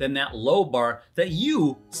better than that low bar that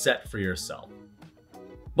you set for yourself.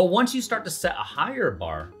 But once you start to set a higher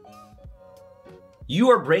bar, you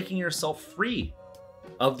are breaking yourself free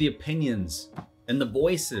of the opinions and the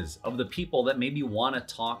voices of the people that maybe want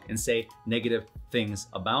to talk and say negative things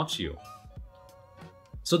about you.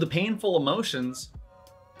 So the painful emotions,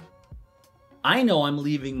 I know I'm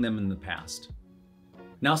leaving them in the past.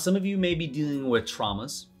 Now, some of you may be dealing with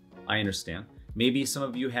traumas. I understand. Maybe some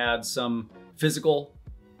of you had some physical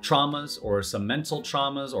traumas or some mental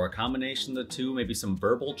traumas or a combination of the two, maybe some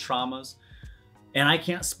verbal traumas. And I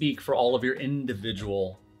can't speak for all of your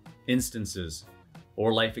individual instances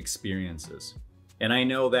or life experiences. And I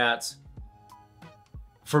know that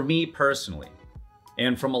for me personally,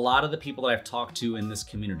 and from a lot of the people that I've talked to in this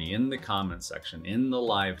community, in the comment section, in the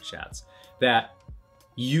live chats, that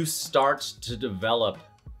you start to develop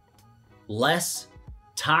less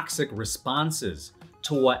toxic responses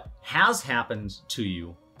to what has happened to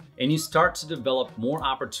you, and you start to develop more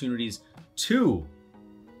opportunities to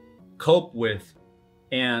cope with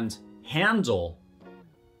and handle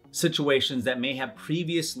situations that may have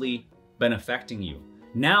previously been affecting you.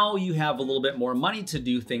 Now you have a little bit more money to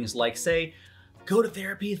do things like, say, go to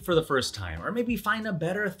therapy for the first time, or maybe find a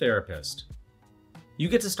better therapist. You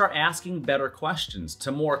get to start asking better questions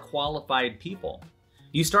to more qualified people.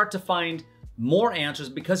 You start to find more answers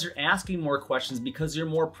because you're asking more questions, because you're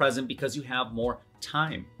more present, because you have more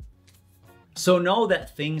time. So know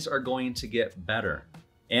that things are going to get better,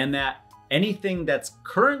 and that anything that's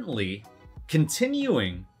currently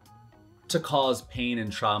continuing to cause pain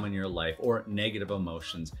and trauma in your life or negative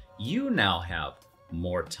emotions, you now have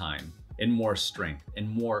more time and more strength and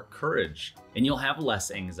more courage, and you'll have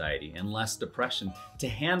less anxiety and less depression to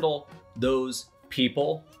handle those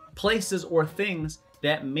people, places, or things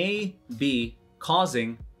that may be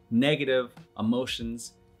causing negative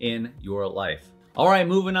emotions in your life. All right,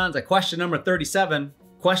 moving on to question number 37.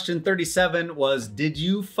 Question 37 was, did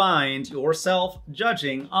you find yourself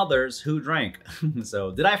judging others who drank? So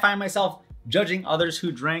did I find myself judging others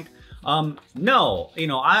who drank? No,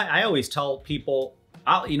 I always tell people,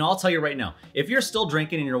 I'll tell you right now, if you're still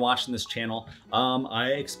drinking and you're watching this channel,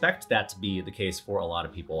 I expect that to be the case for a lot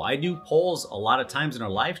of people. I do polls a lot of times in our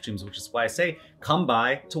live streams, which is why I say, come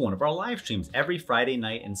by to one of our live streams every Friday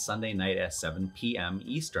night and Sunday night at 7 p.m.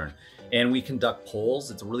 Eastern. And we conduct polls.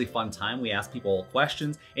 It's a really fun time. We ask people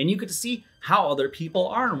questions, and you get to see how other people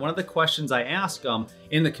are. And one of the questions I asked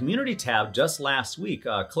in the community tab just last week,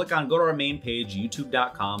 go to our main page,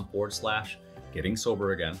 youtube.com/getting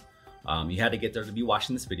sober again. You had to get there to be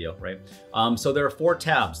watching this video, right? So there are 4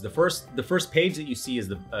 tabs. The first page that you see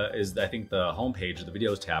is I think the home page or the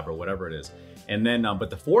videos tab or whatever it is. And then, but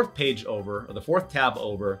the 4th page over, or the 4th tab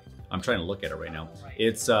over, I'm trying to look at it right now.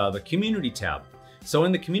 It's the community tab. So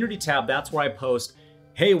in the community tab, that's where I post,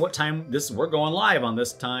 hey, what time we're going live on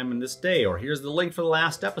this time and this day, or here's the link for the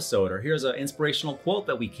last episode, or here's an inspirational quote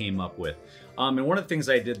that we came up with. And one of the things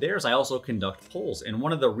I did there is I also conduct polls. And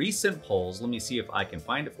one of the recent polls, let me see if I can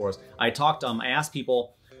find it for us. I asked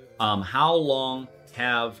people, how long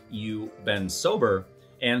have you been sober?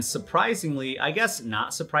 And surprisingly, I guess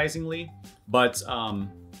not surprisingly, but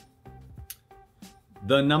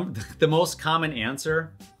the most common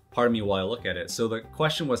answer, pardon me while I look at it. So the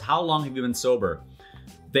question was, how long have you been sober?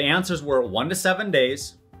 The answers were 1 to 7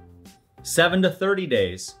 days, 7 to 30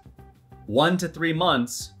 days, 1 to 3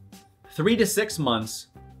 months, 3 to 6 months,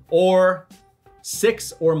 or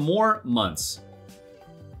 6 or more months.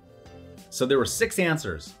 So there were 6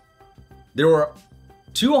 answers. There were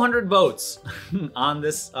 200 votes on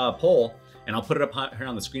this poll, and I'll put it up here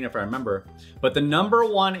on the screen if I remember. But the number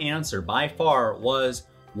one answer by far was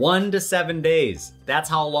 1 to 7 days. That's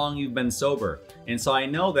how long you've been sober. And so I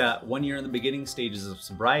know that when you're in the beginning stages of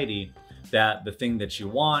sobriety, that the thing that you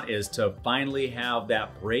want is to finally have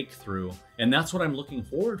that breakthrough. And that's what I'm looking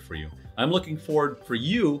forward for you. I'm looking forward for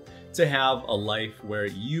you to have a life where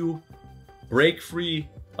you break free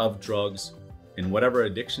of drugs and whatever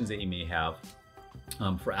addictions that you may have,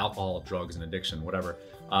 for alcohol, drugs, and addiction, whatever,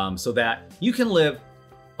 so that you can live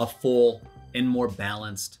a full and more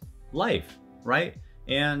balanced life, right?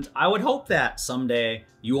 And I would hope that someday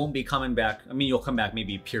you won't be coming back. I mean, you'll come back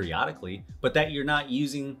maybe periodically, but that you're not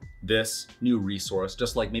using this new resource,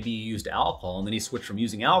 just like maybe you used alcohol and then you switch from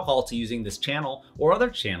using alcohol to using this channel or other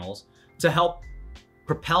channels to help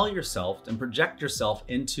propel yourself and project yourself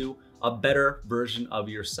into a better version of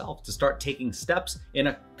yourself, to start taking steps in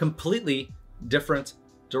a completely different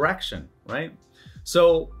direction, right?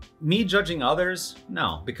 So me judging others,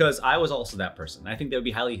 no, because I was also that person. I think that would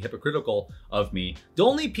be highly hypocritical of me. The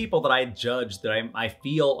only people that I judge, that I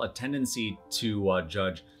feel a tendency to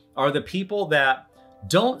judge, are the people that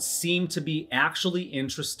don't seem to be actually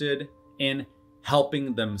interested in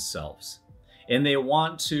helping themselves. And they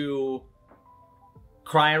want to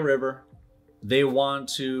cry a river. They want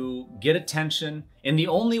to get attention in the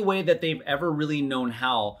only way that they've ever really known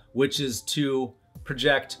how, which is to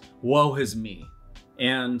project, woe is me.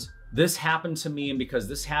 And this happened to me, and because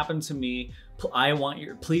this happened to me,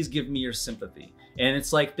 please give me your sympathy. And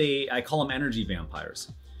it's like I call them energy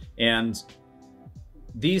vampires. And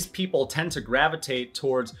these people tend to gravitate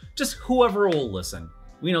towards just whoever will listen.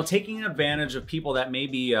 You know, taking advantage of people that may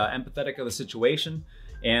be empathetic of the situation,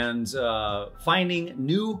 and finding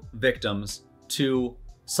new victims to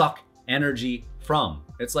suck energy from.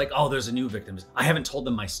 It's like, oh, there's a new victim. I haven't told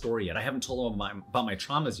them my story yet. I haven't told them about my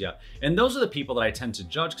traumas yet. And those are the people that I tend to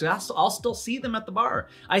judge, because I'll still see them at the bar.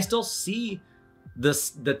 I still see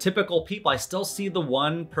the typical people. I still see the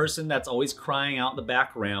one person that's always crying out the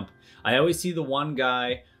back ramp. I always see the one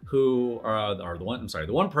guy who, the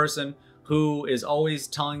one person who is always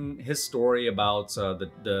telling his story about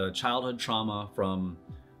the childhood trauma from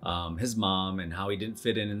his mom and how he didn't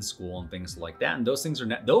fit in school and things like that. And those things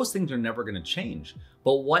are never going to change.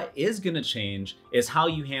 But what is going to change is how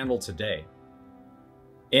you handle today.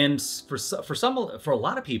 And for a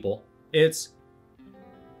lot of people, it's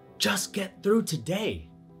just get through today.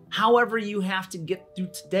 However you have to get through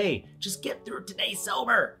today, just get through today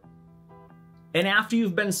sober. And after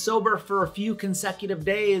you've been sober for a few consecutive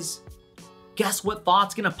days, guess what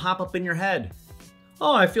thought's gonna pop up in your head?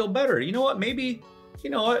 Oh, I feel better. You know what? Maybe, you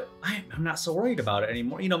know what? I'm not so worried about it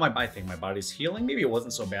anymore. You know, I think my body's healing. Maybe it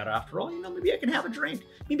wasn't so bad after all. You know, maybe I can have a drink.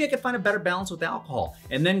 Maybe I can find a better balance with alcohol.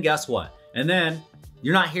 And then guess what? And then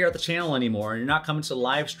you're not here at the channel anymore. You're not coming to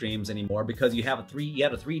live streams anymore because you had a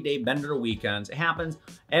 3-day bender weekend. It happens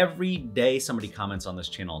every day. Somebody comments on this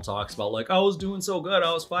channel and talks about like, I was doing so good.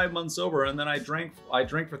 I was 5 months sober and then I drank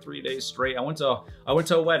for 3 days straight. I went to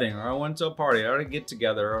a wedding, or I went to a party, or a get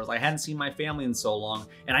together, or I hadn't seen my family in so long.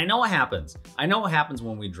 And I know what happens. I know what happens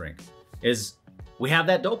when we drink is we have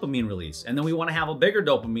that dopamine release, and then we want to have a bigger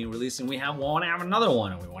dopamine release, and we want to have another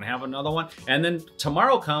one, and we want to have another one. And then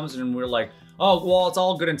tomorrow comes and we're like, oh, well, it's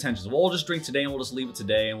all good intentions. We'll just drink today and we'll just leave it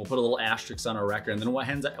today and we'll put a little asterisk on our record. And then what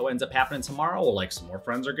ends up happening tomorrow? Well, like some more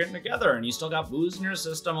friends are getting together and you still got booze in your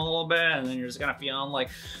system a little bit. And then you're just kind of feeling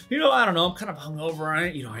like, you know, I don't know, I'm kind of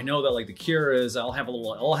hungover. You know, I know that like the cure is I'll have a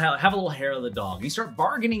little hair of the dog. And you start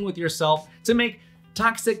bargaining with yourself to make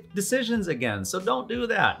toxic decisions again. So don't do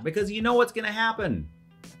that because you know what's going to happen.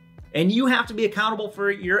 And you have to be accountable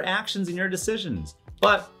for your actions and your decisions.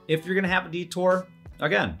 But if you're going to have a detour,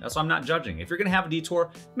 again, that's why I'm not judging. If you're gonna have a detour,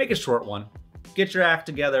 make a short one. Get your act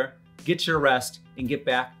together, get your rest, and get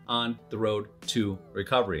back on the road to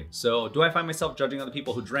recovery. So do I find myself judging other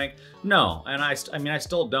people who drank? No, and I mean, I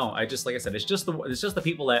still don't. I just, like I said, it's just the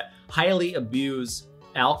people that highly abuse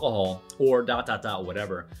alcohol or ...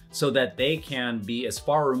 whatever, so that they can be as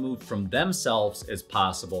far removed from themselves as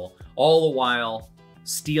possible, all the while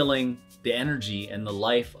stealing the energy and the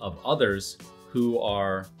life of others who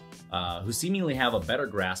seemingly have a better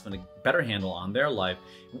grasp and a better handle on their life,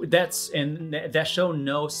 that show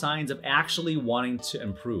no signs of actually wanting to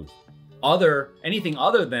improve. Anything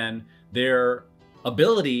other than their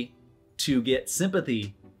ability to get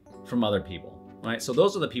sympathy from other people, right? So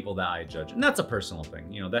those are the people that I judge, and that's a personal thing.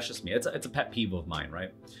 You know, that's just me. It's a pet peeve of mine,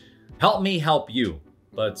 right? Help me help you.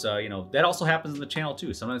 But, you know, that also happens in the channel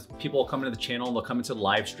too. Sometimes people will come into the channel, they'll come into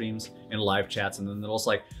live streams and live chats, and then they'll just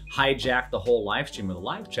like hijack the whole live stream or the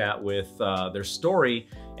live chat with their story.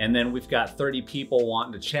 And then we've got 30 people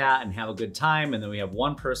wanting to chat and have a good time. And then we have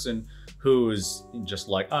one person who's just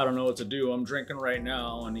like, I don't know what to do. I'm drinking right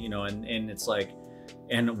now. And, you know, and it's like,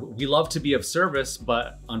 and we love to be of service,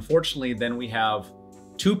 but unfortunately then we have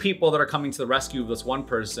 2 people that are coming to the rescue of this one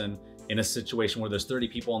person in a situation where there's 30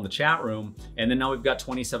 people in the chat room, and then now we've got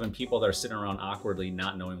 27 people that are sitting around awkwardly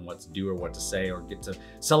not knowing what to do or what to say or get to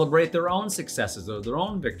celebrate their own successes or their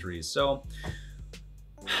own victories. So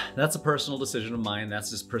that's a personal decision of mine. That's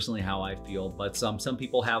just personally how I feel. But some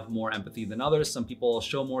people have more empathy than others. Some people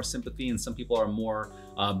show more sympathy, and some people are more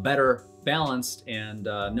better balanced and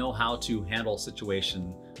know how to handle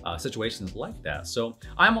situations like that. So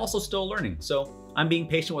I'm also still learning. So I'm being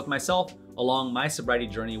patient with myself along my sobriety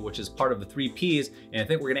journey, which is part of the 3 Ps. And I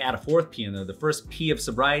think we're gonna add a 4th P in there. The first P of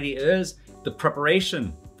sobriety is the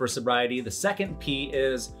preparation for sobriety. The second P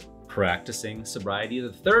is practicing sobriety.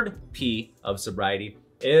 The third P of sobriety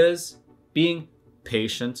is being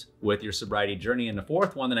patient with your sobriety journey. And the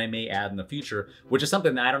fourth one that I may add in the future, which is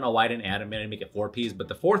something that I don't know why I didn't add it, I didn't make it 4 Ps, but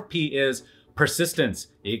the 4th P is persistence.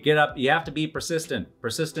 You get up, you have to be persistent.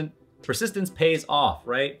 Persistence pays off,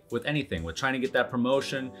 right? With anything, with trying to get that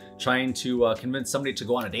promotion, trying to convince somebody to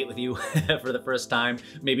go on a date with you for the first time,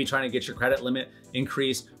 maybe trying to get your credit limit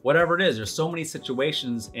increased, whatever it is. There's so many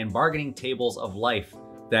situations and bargaining tables of life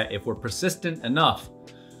that if we're persistent enough,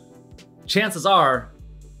 chances are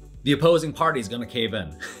the opposing party is gonna cave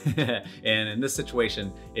in. And in this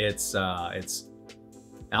situation, it's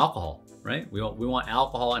alcohol, right? We want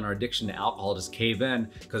alcohol, and our addiction to alcohol just cave in,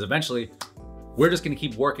 because eventually we're just gonna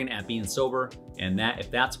keep working at being sober. And that, if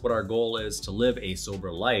that's what our goal is, to live a sober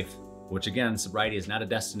life, which again, sobriety is not a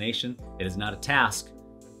destination, it is not a task,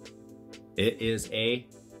 it is a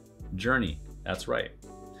journey. That's right.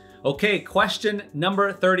 Okay, question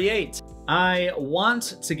number 38. I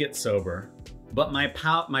want to get sober, but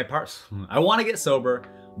I want to get sober,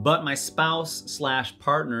 but my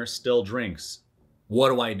spouse/partner still drinks.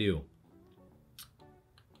 What do I do?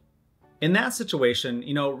 in that situation,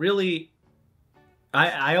 you know, really,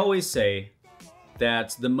 I always say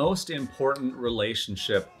that the most important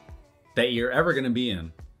relationship that you're ever going to be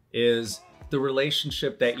in is the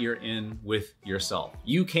relationship that you're in with yourself.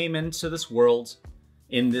 You came into this world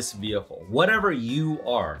in this vehicle, whatever you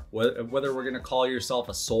are, whether we're going to call yourself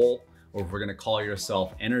a soul or if we're going to call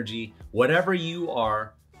yourself energy, whatever you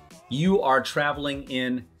are traveling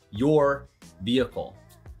in your vehicle,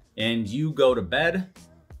 and you go to bed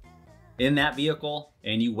in that vehicle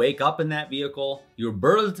and you wake up in that vehicle, you're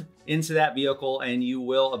birthed into that vehicle, and you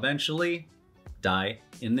will eventually die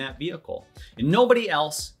in that vehicle. And nobody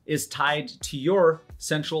else is tied to your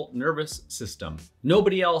central nervous system.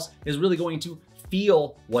 Nobody else is really going to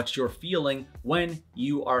feel what you're feeling when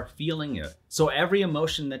you are feeling it. So every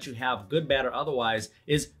emotion that you have, good, bad, or otherwise,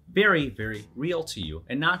 is very, very real to you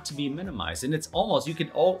and not to be minimized. And it's almost, you can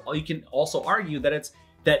also argue that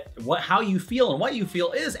how you feel and what you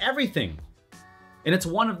feel is everything. And it's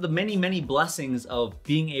one of the many, many blessings of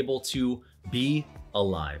being able to be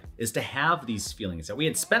alive, is to have these feelings that we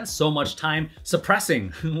had spent so much time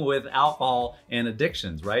suppressing with alcohol and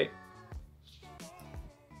addictions, right?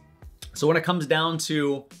 So when it comes down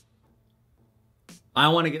to, I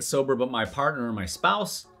want to get sober, but my partner or my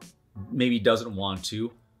spouse maybe doesn't want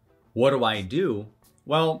to, what do I do?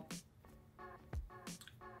 Well,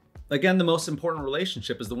 again, the most important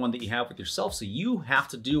relationship is the one that you have with yourself. So you have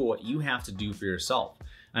to do what you have to do for yourself.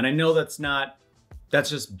 And I know that's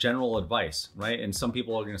just general advice, right? And some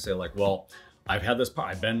people are going to say like, well, I've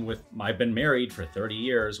been married for 30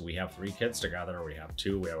 years. We have 3 kids together. We have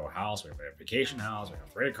a house, we have a vacation house, we have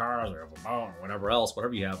 3 cars, we have a boat,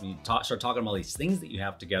 whatever you have. And you start talking about these things that you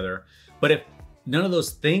have together. But if none of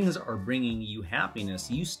those things are bringing you happiness,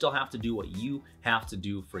 you still have to do what you have to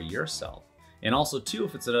do for yourself. And also too,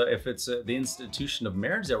 if it's the institution of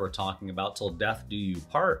marriage that we're talking about, till death do you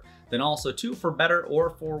part, then also too, for better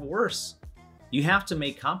or for worse, you have to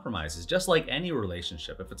make compromises, just like any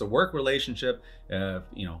relationship. If it's a work relationship, if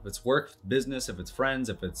it's work, business, if it's friends,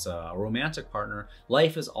 if it's a romantic partner,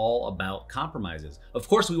 life is all about compromises. Of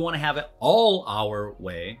course, we want to have it all our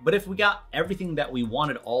way, but if we got everything that we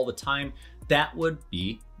wanted all the time, that would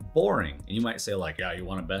be boring. And you might say like, yeah, you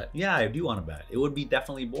want to bet? Yeah, I do want to bet. It would be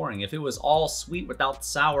definitely boring. If it was all sweet without the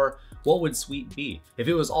sour, what would sweet be? If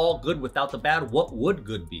it was all good without the bad, what would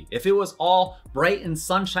good be? If it was all bright and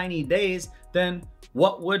sunshiny days, then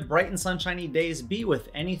what would bright and sunshiny days be with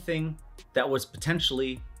anything that was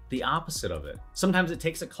potentially the opposite of it? Sometimes it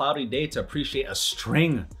takes a cloudy day to appreciate a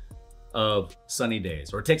string of sunny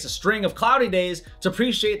days, or it takes a string of cloudy days to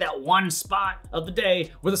appreciate that one spot of the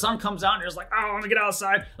day where the sun comes out and you're just like, oh, I want to get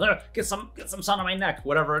outside, get some sun on my neck,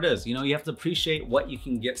 whatever it is. You know, you have to appreciate what you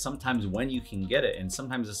can get sometimes when you can get it, and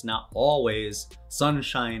sometimes it's not always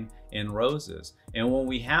sunshine and roses. And when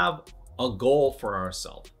we have a goal for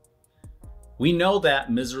ourselves, we know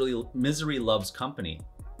that misery loves company,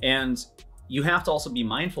 and you have to also be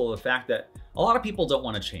mindful of the fact that a lot of people don't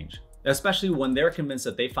want to change, especially when they're convinced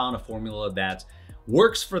that they found a formula that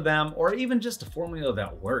works for them, or even just a formula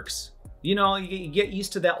that works. You know, you get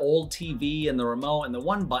used to that old TV and the remote and the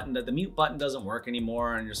one button, that the mute button doesn't work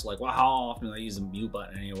anymore, and you're just like, well, how often do I use the mute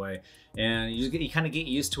button anyway? And you kind of get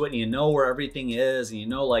used to it, and you know where everything is, and you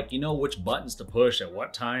know which buttons to push at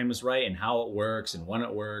what time is right, and how it works and when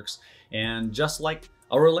it works. And just like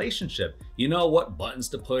a relationship, you know what buttons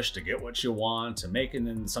to push to get what you want, to make, and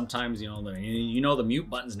then sometimes the mute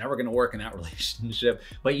button's never going to work in that relationship,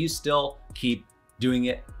 but you still keep doing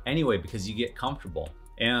it anyway because you get comfortable.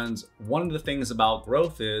 And one of the things about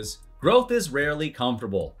growth is rarely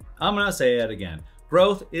comfortable. I'm gonna say it again.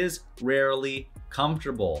 Growth is rarely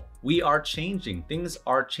comfortable. We are changing, things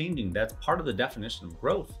are changing. That's part of the definition of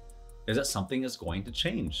growth, is that something is going to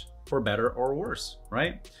change for better or worse,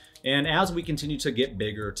 right? And as we continue to get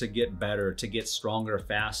bigger, to get better, to get stronger,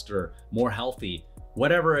 faster, more healthy,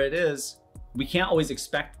 whatever it is, we can't always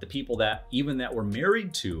expect the people that we're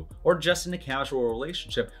married to or just in a casual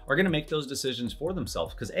relationship are going to make those decisions for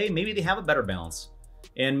themselves, because maybe they have a better balance,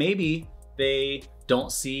 and maybe they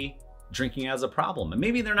don't see drinking as a problem, and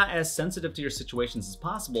maybe they're not as sensitive to your situations as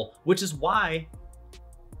possible, which is why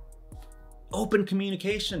open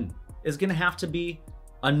communication is going to have to be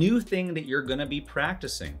a new thing that you're going to be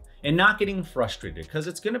practicing, and not getting frustrated, because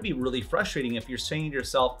it's going to be really frustrating if you're saying to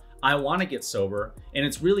yourself, I want to get sober, and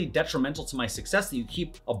it's really detrimental to my success that you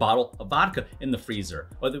keep a bottle of vodka in the freezer,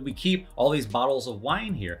 or that we keep all these bottles of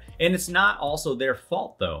wine here. And it's not also their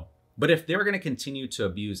fault though. But if they're going to continue to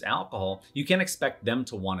abuse alcohol, you can't expect them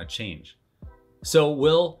to want to change. So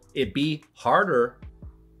will it be harder?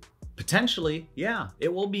 Potentially, yeah,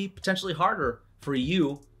 it will be potentially harder for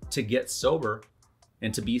you to get sober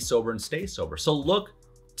and to be sober and stay sober. So look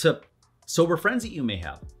to sober friends that you may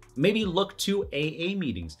have. Maybe look to AA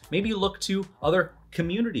meetings. Maybe look to other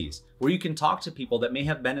communities where you can talk to people that may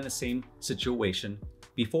have been in the same situation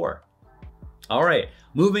before. All right,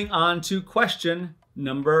 moving on to question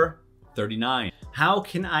number 39. How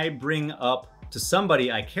can I bring up to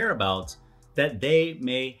somebody I care about that they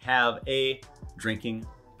may have a drinking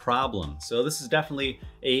problem? So this is definitely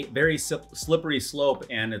a very slippery slope,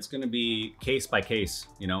 and it's going to be case by case,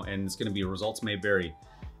 and it's going to be results may vary.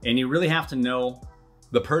 And you really have to know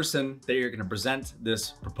the person that you're going to present this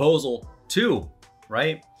proposal to,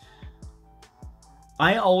 right?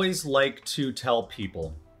 I always like to tell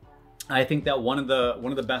people, I think that one of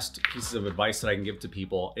the best pieces of advice that I can give to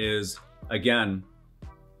people is, again,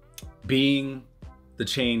 being the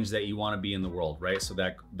change that you want to be in the world, right? So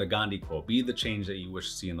that the Gandhi quote, be the change that you wish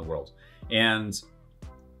to see in the world. And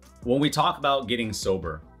when we talk about getting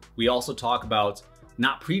sober, we also talk about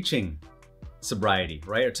not preaching sobriety,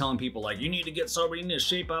 right? Or telling people like, you need to get sober, you need to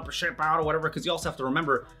shape up or shape out or whatever. Because you also have to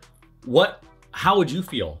remember, how would you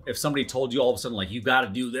feel if somebody told you all of a sudden, like, you got to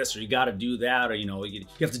do this or you got to do that, or, you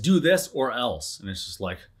have to do this or else. And it's just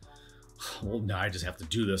like, well, no, I just have to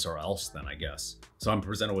do this or else then, I guess. So I'm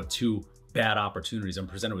presented with two bad opportunities. I'm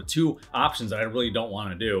presented with two options that I really don't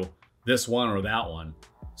want to do, this one or that one.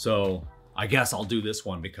 So I guess I'll do this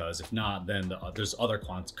one, because if not, then there's other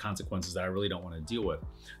consequences that I really don't want to deal with.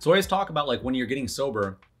 So I always talk about, like, when you're getting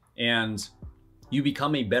sober and you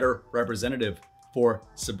become a better representative for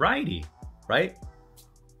sobriety, right?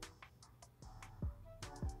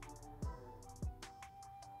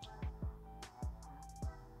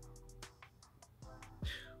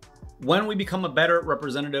 When we become a better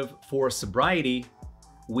representative for sobriety,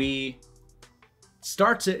 we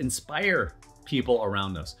start to inspire people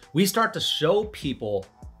around us. We start to show people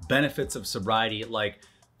benefits of sobriety, like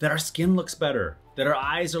that our skin looks better, that our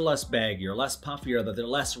eyes are less baggy or less puffy, or that they're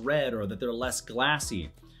less red, or that they're less glassy.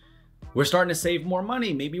 We're starting to save more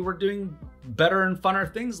money. Maybe we're doing better and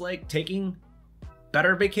funner things like taking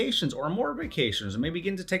better vacations or more vacations, or maybe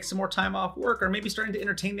getting to take some more time off work, or maybe starting to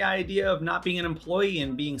entertain the idea of not being an employee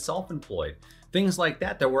and being self-employed. Things like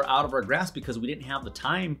that were out of our grasp because we didn't have the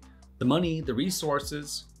time, the money, the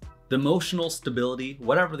resources, the emotional stability,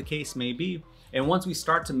 whatever the case may be. And once we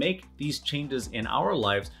start to make these changes in our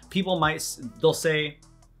lives, they'll say,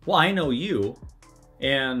 well, I know you,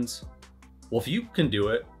 and well, if you can do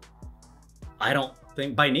it, I don't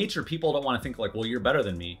think, by nature, people don't want to think like, well, you're better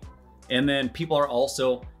than me. And then people are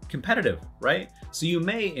also competitive, right? So you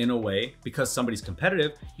may, in a way, because somebody's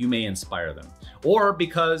competitive, you may inspire them. Or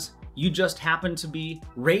because you just happen to be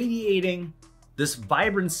radiating this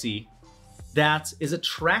vibrancy that is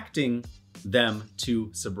attracting them to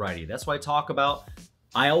sobriety. That's why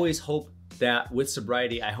I always hope that with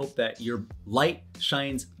sobriety, I hope that your light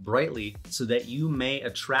shines brightly so that you may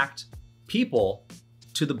attract people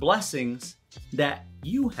to the blessings that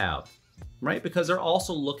you have, right? Because they're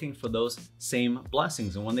also looking for those same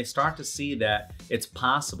blessings. And when they start to see that it's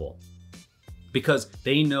possible, because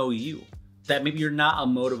they know you, that maybe you're not a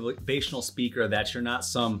motivational speaker, that you're not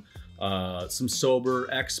some sober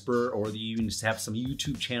expert, or that you even just have some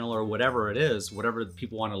YouTube channel or whatever it is, whatever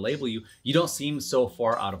people want to label you, you don't seem so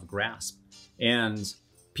far out of grasp. And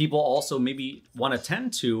people also maybe want to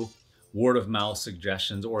tend to word of mouth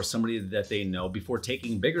suggestions or somebody that they know before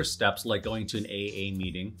taking bigger steps, like going to an AA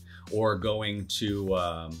meeting or going to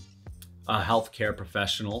a healthcare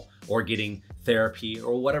professional or getting therapy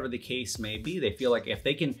or whatever the case may be. They feel like if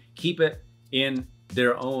they can keep it in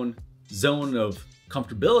their own zone of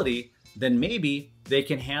comfortability, then maybe they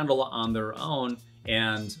can handle it on their own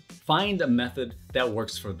and find a method that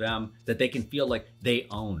works for them, that they can feel like they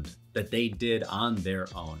owned, that they did on their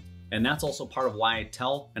own. And that's also part of why I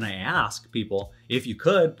tell and I ask people, if you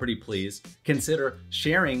could, pretty please, consider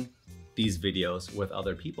sharing these videos with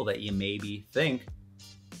other people that you maybe think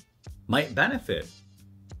might benefit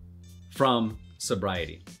from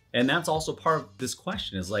sobriety. And that's also part of this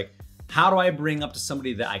question, is like, how do I bring up to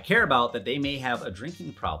somebody that I care about that they may have a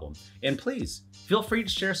drinking problem? And please, feel free to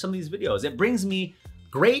share some of these videos. It brings me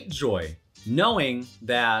great joy knowing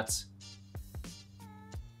that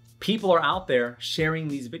people are out there sharing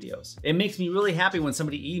these videos. It makes me really happy when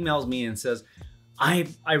somebody emails me and says, I'm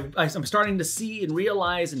starting to see and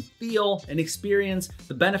realize and feel and experience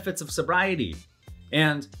the benefits of sobriety.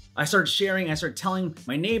 And I started telling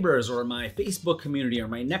my neighbors or my Facebook community or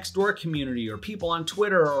my next door community or people on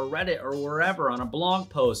Twitter or Reddit or wherever on a blog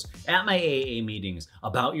post at my AA meetings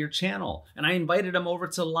about your channel. And I invited them over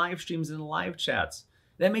to live streams and live chats.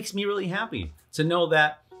 That makes me really happy to know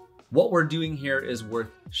that what we're doing here is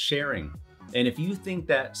worth sharing. And if you think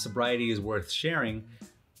that sobriety is worth sharing,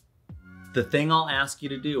 the thing I'll ask you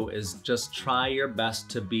to do is just try your best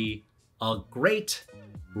to be a great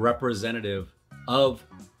representative of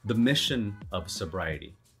the mission of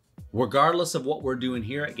sobriety. Regardless of what we're doing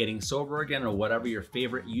here at Getting Sober Again, or whatever your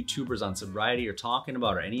favorite YouTubers on sobriety are talking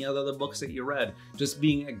about, or any other books that you read, just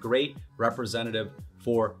being a great representative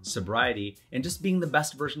for sobriety and just being the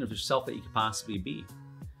best version of yourself that you could possibly be.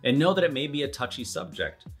 And know that it may be a touchy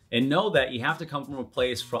subject, and know that you have to come from a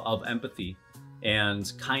place of empathy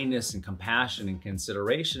and kindness and compassion and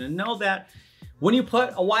consideration, and know that when you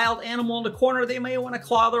put a wild animal in the corner, they may want to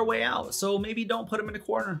claw their way out. So maybe don't put them in a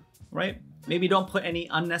corner, right? Maybe don't put any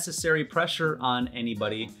unnecessary pressure on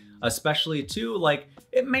anybody, especially too, like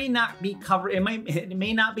it may not be covered, it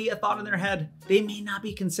may not be a thought in their head. They may not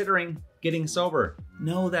be considering getting sober.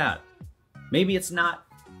 Know that. Maybe it's not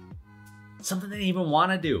something they even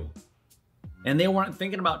want to do. And they weren't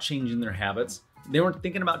thinking about changing their habits. They weren't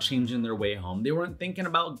thinking about changing their way home. They weren't thinking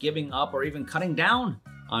about giving up or even cutting down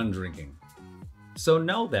on drinking. So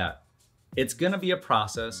know that it's going to be a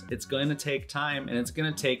process. It's going to take time, and it's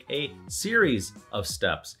going to take a series of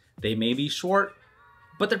steps. They may be short,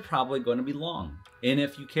 but they're probably going to be long. And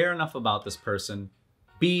if you care enough about this person,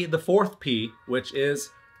 be the fourth P, which is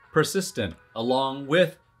persistent, along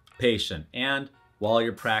with patient. And while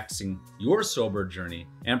you're practicing your sober journey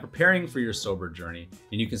and preparing for your sober journey,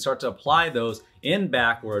 and you can start to apply those in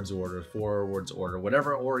backwards order, forwards order,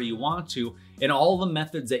 whatever order you want to, in all the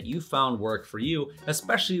methods that you found work for you,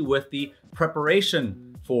 especially with the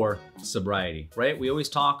preparation for sobriety, right? We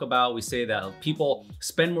always we say that people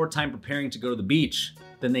spend more time preparing to go to the beach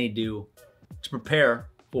than they do to prepare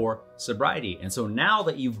for sobriety. And so now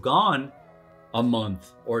that you've gone a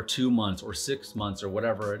month or 2 months or 6 months or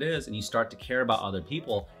whatever it is, and you start to care about other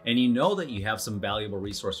people, and you know that you have some valuable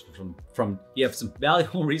resources from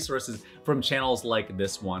channels like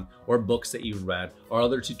this one, or books that you've read, or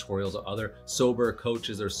other tutorials, or other sober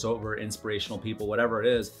coaches or sober inspirational people, whatever it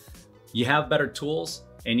is, you have better tools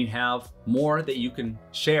and you have more that you can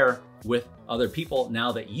share with other people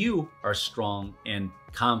now that you are strong and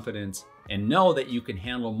confident and know that you can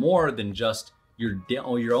handle more than just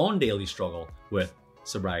your own daily struggle with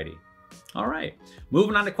sobriety. All right,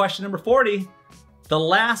 moving on to question number 40, the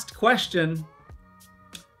last question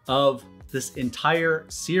of this entire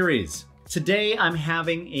series. Today, I'm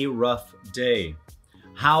having a rough day.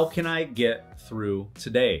 How can I get through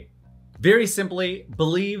today? Very simply,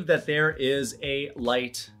 believe that there is a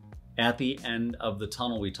light at the end of the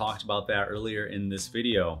tunnel. We talked about that earlier in this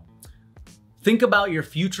video. Think about your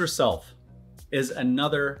future self is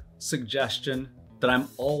another suggestion that I'm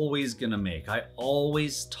always gonna make. I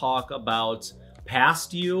always talk about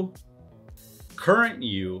past you, current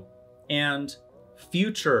you, and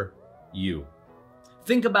future you.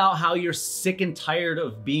 Think about how you're sick and tired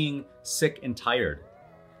of being sick and tired.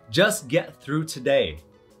 Just get through today.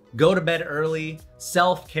 Go to bed early,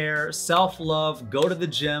 self-care, self-love, go to the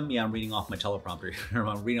gym. Yeah, I'm reading off my teleprompter here.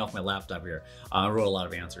 I'm reading off my laptop here. I wrote a lot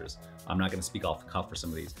of answers. I'm not gonna speak off the cuff for some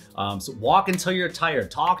of these. So walk until you're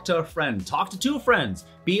tired, talk to a friend, talk to 2 friends,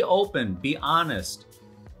 be open, be honest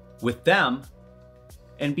with them,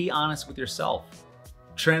 and be honest with yourself.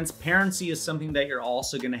 Transparency is something that you're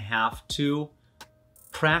also gonna have to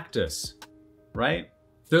practice, right?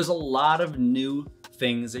 There's a lot of new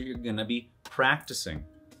things that you're gonna be practicing.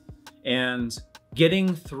 And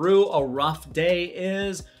getting through a rough day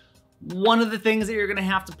is one of the things that you're gonna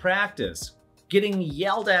have to practice. Getting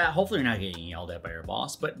yelled at, hopefully you're not getting yelled at by your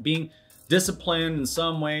boss, but being disciplined in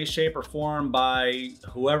some way, shape, or form by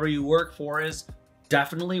whoever you work for is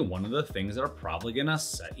definitely one of the things that are probably gonna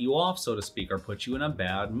set you off, so to speak, or put you in a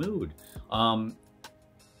bad mood.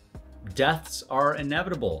 Deaths are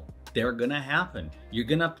inevitable. They're gonna happen. You're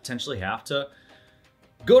gonna potentially have to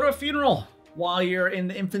go to a funeral while you're in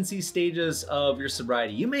the infancy stages of your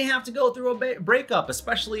sobriety. You may have to go through a breakup,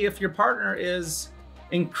 especially if your partner is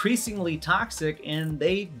increasingly toxic and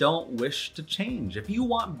they don't wish to change. If you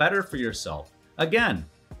want better for yourself, again,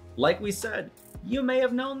 like we said, you may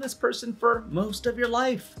have known this person for most of your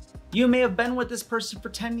life. You may have been with this person for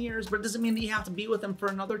 10 years, but it doesn't mean that you have to be with them for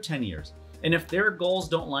another 10 years. And if their goals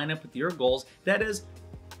don't line up with your goals, that is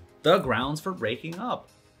the grounds for breaking up.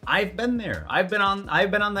 I've been there. I've been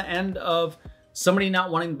on the end of somebody not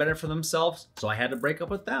wanting better for themselves, so I had to break up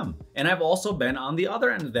with them. And I've also been on the other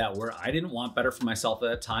end of that, where I didn't want better for myself at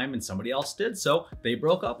that time and somebody else did, so they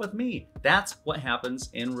broke up with me. That's what happens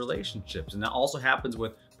in relationships. And that also happens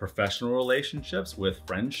with professional relationships, with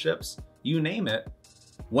friendships, you name it.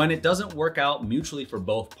 When it doesn't work out mutually for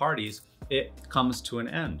both parties, it comes to an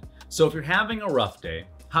end. So if you're having a rough day,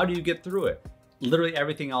 how do you get through it? Literally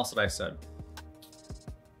everything else that I said.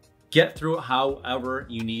 Get through it however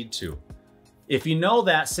you need to. If you know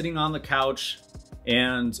that sitting on the couch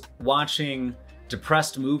and watching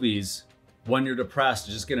depressed movies when you're depressed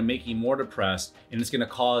is just gonna make you more depressed, and it's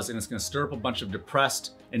gonna stir up a bunch of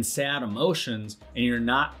depressed and sad emotions, and you're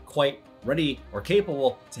not quite ready or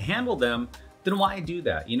capable to handle them, then why do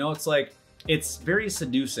that? You know, it's very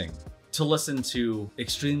seducing to listen to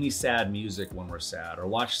extremely sad music when we're sad, or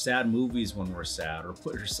watch sad movies when we're sad, or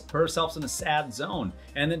put ourselves in a sad zone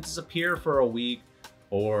and then disappear for a week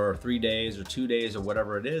or 3 days or 2 days or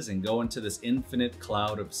whatever it is and go into this infinite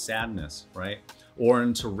cloud of sadness, right? Or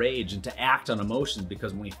into rage and to act on emotions,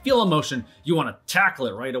 because when you feel emotion, you want to tackle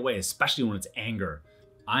it right away, especially when it's anger.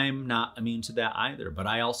 I'm not immune to that either, but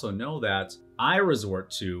I also know that I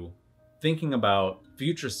resort to thinking about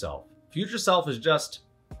future self. Future self is just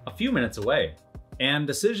a few minutes away, and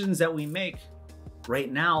decisions that we make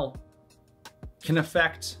right now can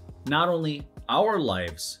affect not only our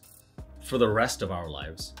lives for the rest of our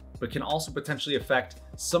lives, but can also potentially affect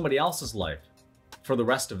somebody else's life for the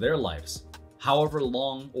rest of their lives, however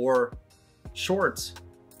long or short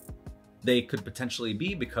they could potentially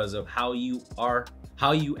be, because of how you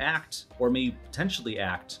act or may potentially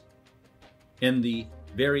act in the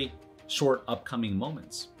very short upcoming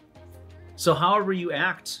moments. So however you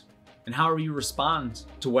act and however you respond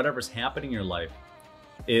to whatever's happening in your life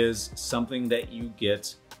is something that you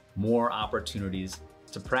get more opportunities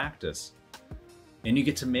to practice. And you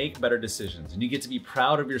get to make better decisions, and you get to be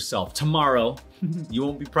proud of yourself tomorrow. You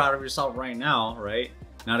won't be proud of yourself right now, right?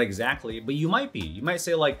 Not exactly, but you might be. You might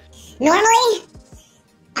say like, normally,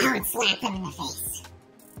 I would slap them in the face,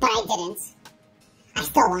 but I didn't. I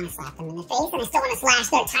still want to slap them in the face, and I still want to slash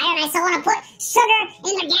their tire, and I still want to put sugar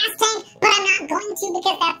in their gas tank, but I'm not going to,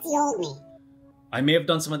 because that's the old me. I may have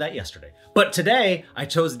done some of that yesterday, but today I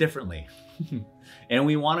chose differently. And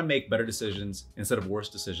we want to make better decisions instead of worse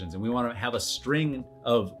decisions. And we want to have a string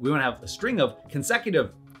of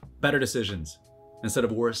consecutive better decisions instead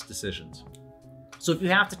of worse decisions. So if you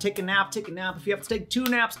have to take a nap, take a nap. If you have to take 2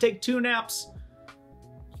 naps, take 2 naps.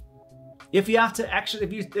 If you have to actually,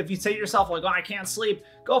 if you say to yourself like, oh, I can't sleep,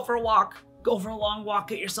 go for a walk, go for a long walk,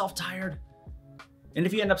 get yourself tired. And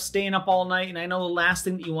if you end up staying up all night, and I know the last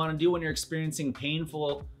thing that you want to do when you're experiencing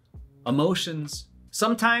painful emotions,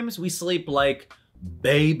 sometimes we sleep like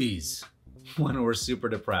babies when we're super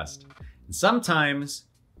depressed. And sometimes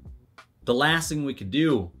the last thing we could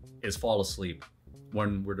do is fall asleep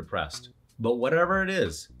when we're depressed. But whatever it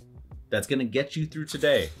is that's gonna get you through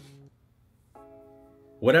today,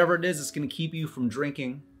 whatever it is that's gonna keep you from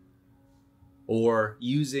drinking or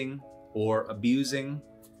using or abusing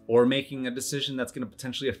or making a decision that's gonna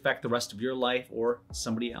potentially affect the rest of your life or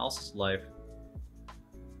somebody else's life,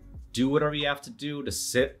 do whatever you have to do to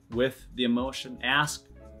sit with the emotion. Ask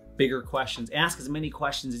bigger questions. Ask as many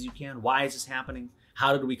questions as you can. Why is this happening?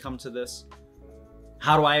 How did we come to this?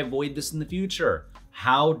 How do I avoid this in the future?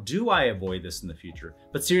 How do I avoid this in the future?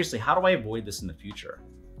 But seriously, how do I avoid this in the future?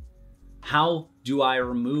 How do I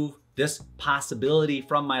remove this possibility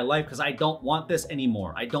from my life? Because I don't want this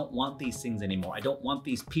anymore. I don't want these things anymore. I don't want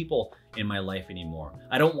these people in my life anymore.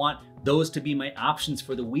 I don't want those to be my options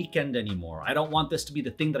for the weekend anymore. I don't want this to be the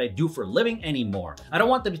thing that I do for a living anymore. I don't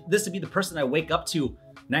want this to be the person I wake up to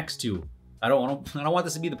next to. I don't want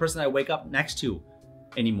this to be the person I wake up next to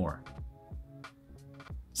anymore.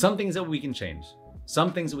 Some things that we can change,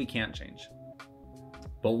 some things that we can't change.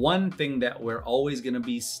 But one thing that we're always gonna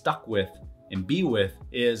be stuck with and be with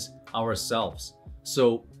is ourselves.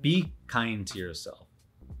 So be kind to yourself.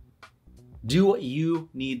 Do what you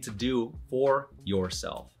need to do for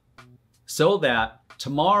yourself so that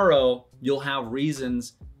tomorrow you'll have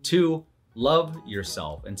reasons to love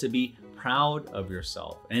yourself and to be proud of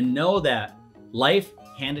yourself, and know that life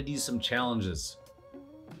handed you some challenges.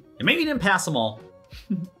 And maybe you didn't pass them all,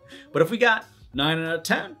 but if we got 9 out of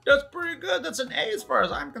 10, that's pretty good. That's an A as far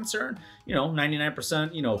as I'm concerned.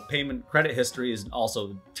 99%, payment credit history is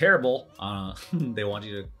also terrible. They want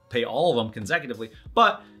you to pay all of them consecutively,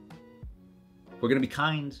 but we're gonna be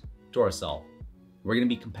kind to ourselves. We're gonna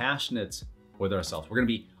be compassionate with ourselves. We're gonna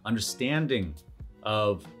be understanding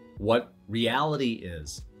of what reality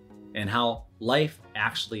is and how life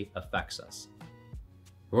actually affects us.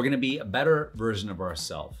 We're gonna be a better version of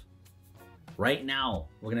ourselves. Right now,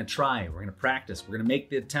 we're gonna try, we're gonna practice, we're gonna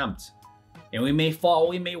make the attempt. And we may fall,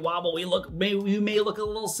 we may wobble, we may look a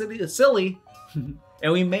little silly,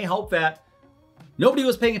 and we may hope that nobody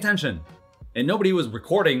was paying attention and nobody was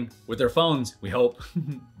recording with their phones, we hope.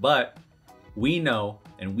 But we know,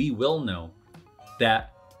 and we will know,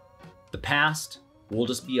 that the past will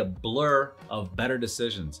just be a blur of better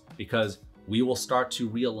decisions, because we will start to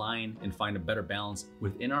realign and find a better balance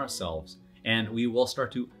within ourselves. And we will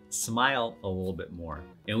start to smile a little bit more.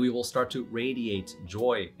 And we will start to radiate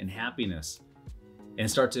joy and happiness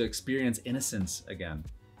and start to experience innocence again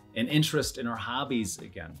and interest in our hobbies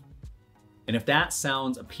again. And if that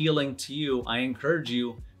sounds appealing to you, I encourage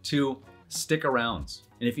you to stick around.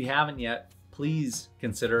 And if you haven't yet, please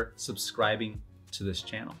consider subscribing to this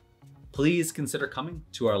channel. Please consider coming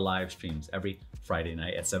to our live streams every Friday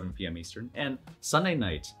night at 7 p.m. Eastern and Sunday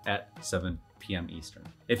night at 7 p.m. Eastern.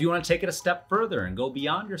 If you want to take it a step further and go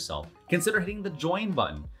beyond yourself, consider hitting the join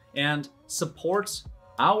button and support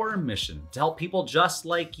our mission to help people just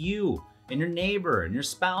like you and your neighbor and your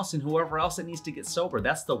spouse and whoever else that needs to get sober.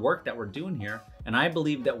 That's the work that we're doing here. And I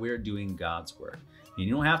believe that we're doing God's work. And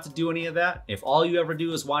you don't have to do any of that. If all you ever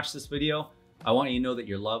do is watch this video, I want you to know that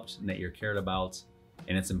you're loved and that you're cared about.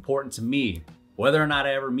 And it's important to me, whether or not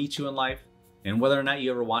I ever meet you in life and whether or not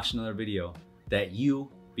you ever watch another video, that you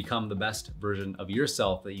become the best version of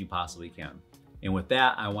yourself that you possibly can. And with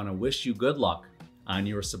that, I want to wish you good luck on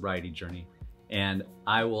your sobriety journey. And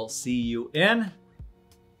I will see you in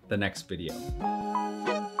the next video.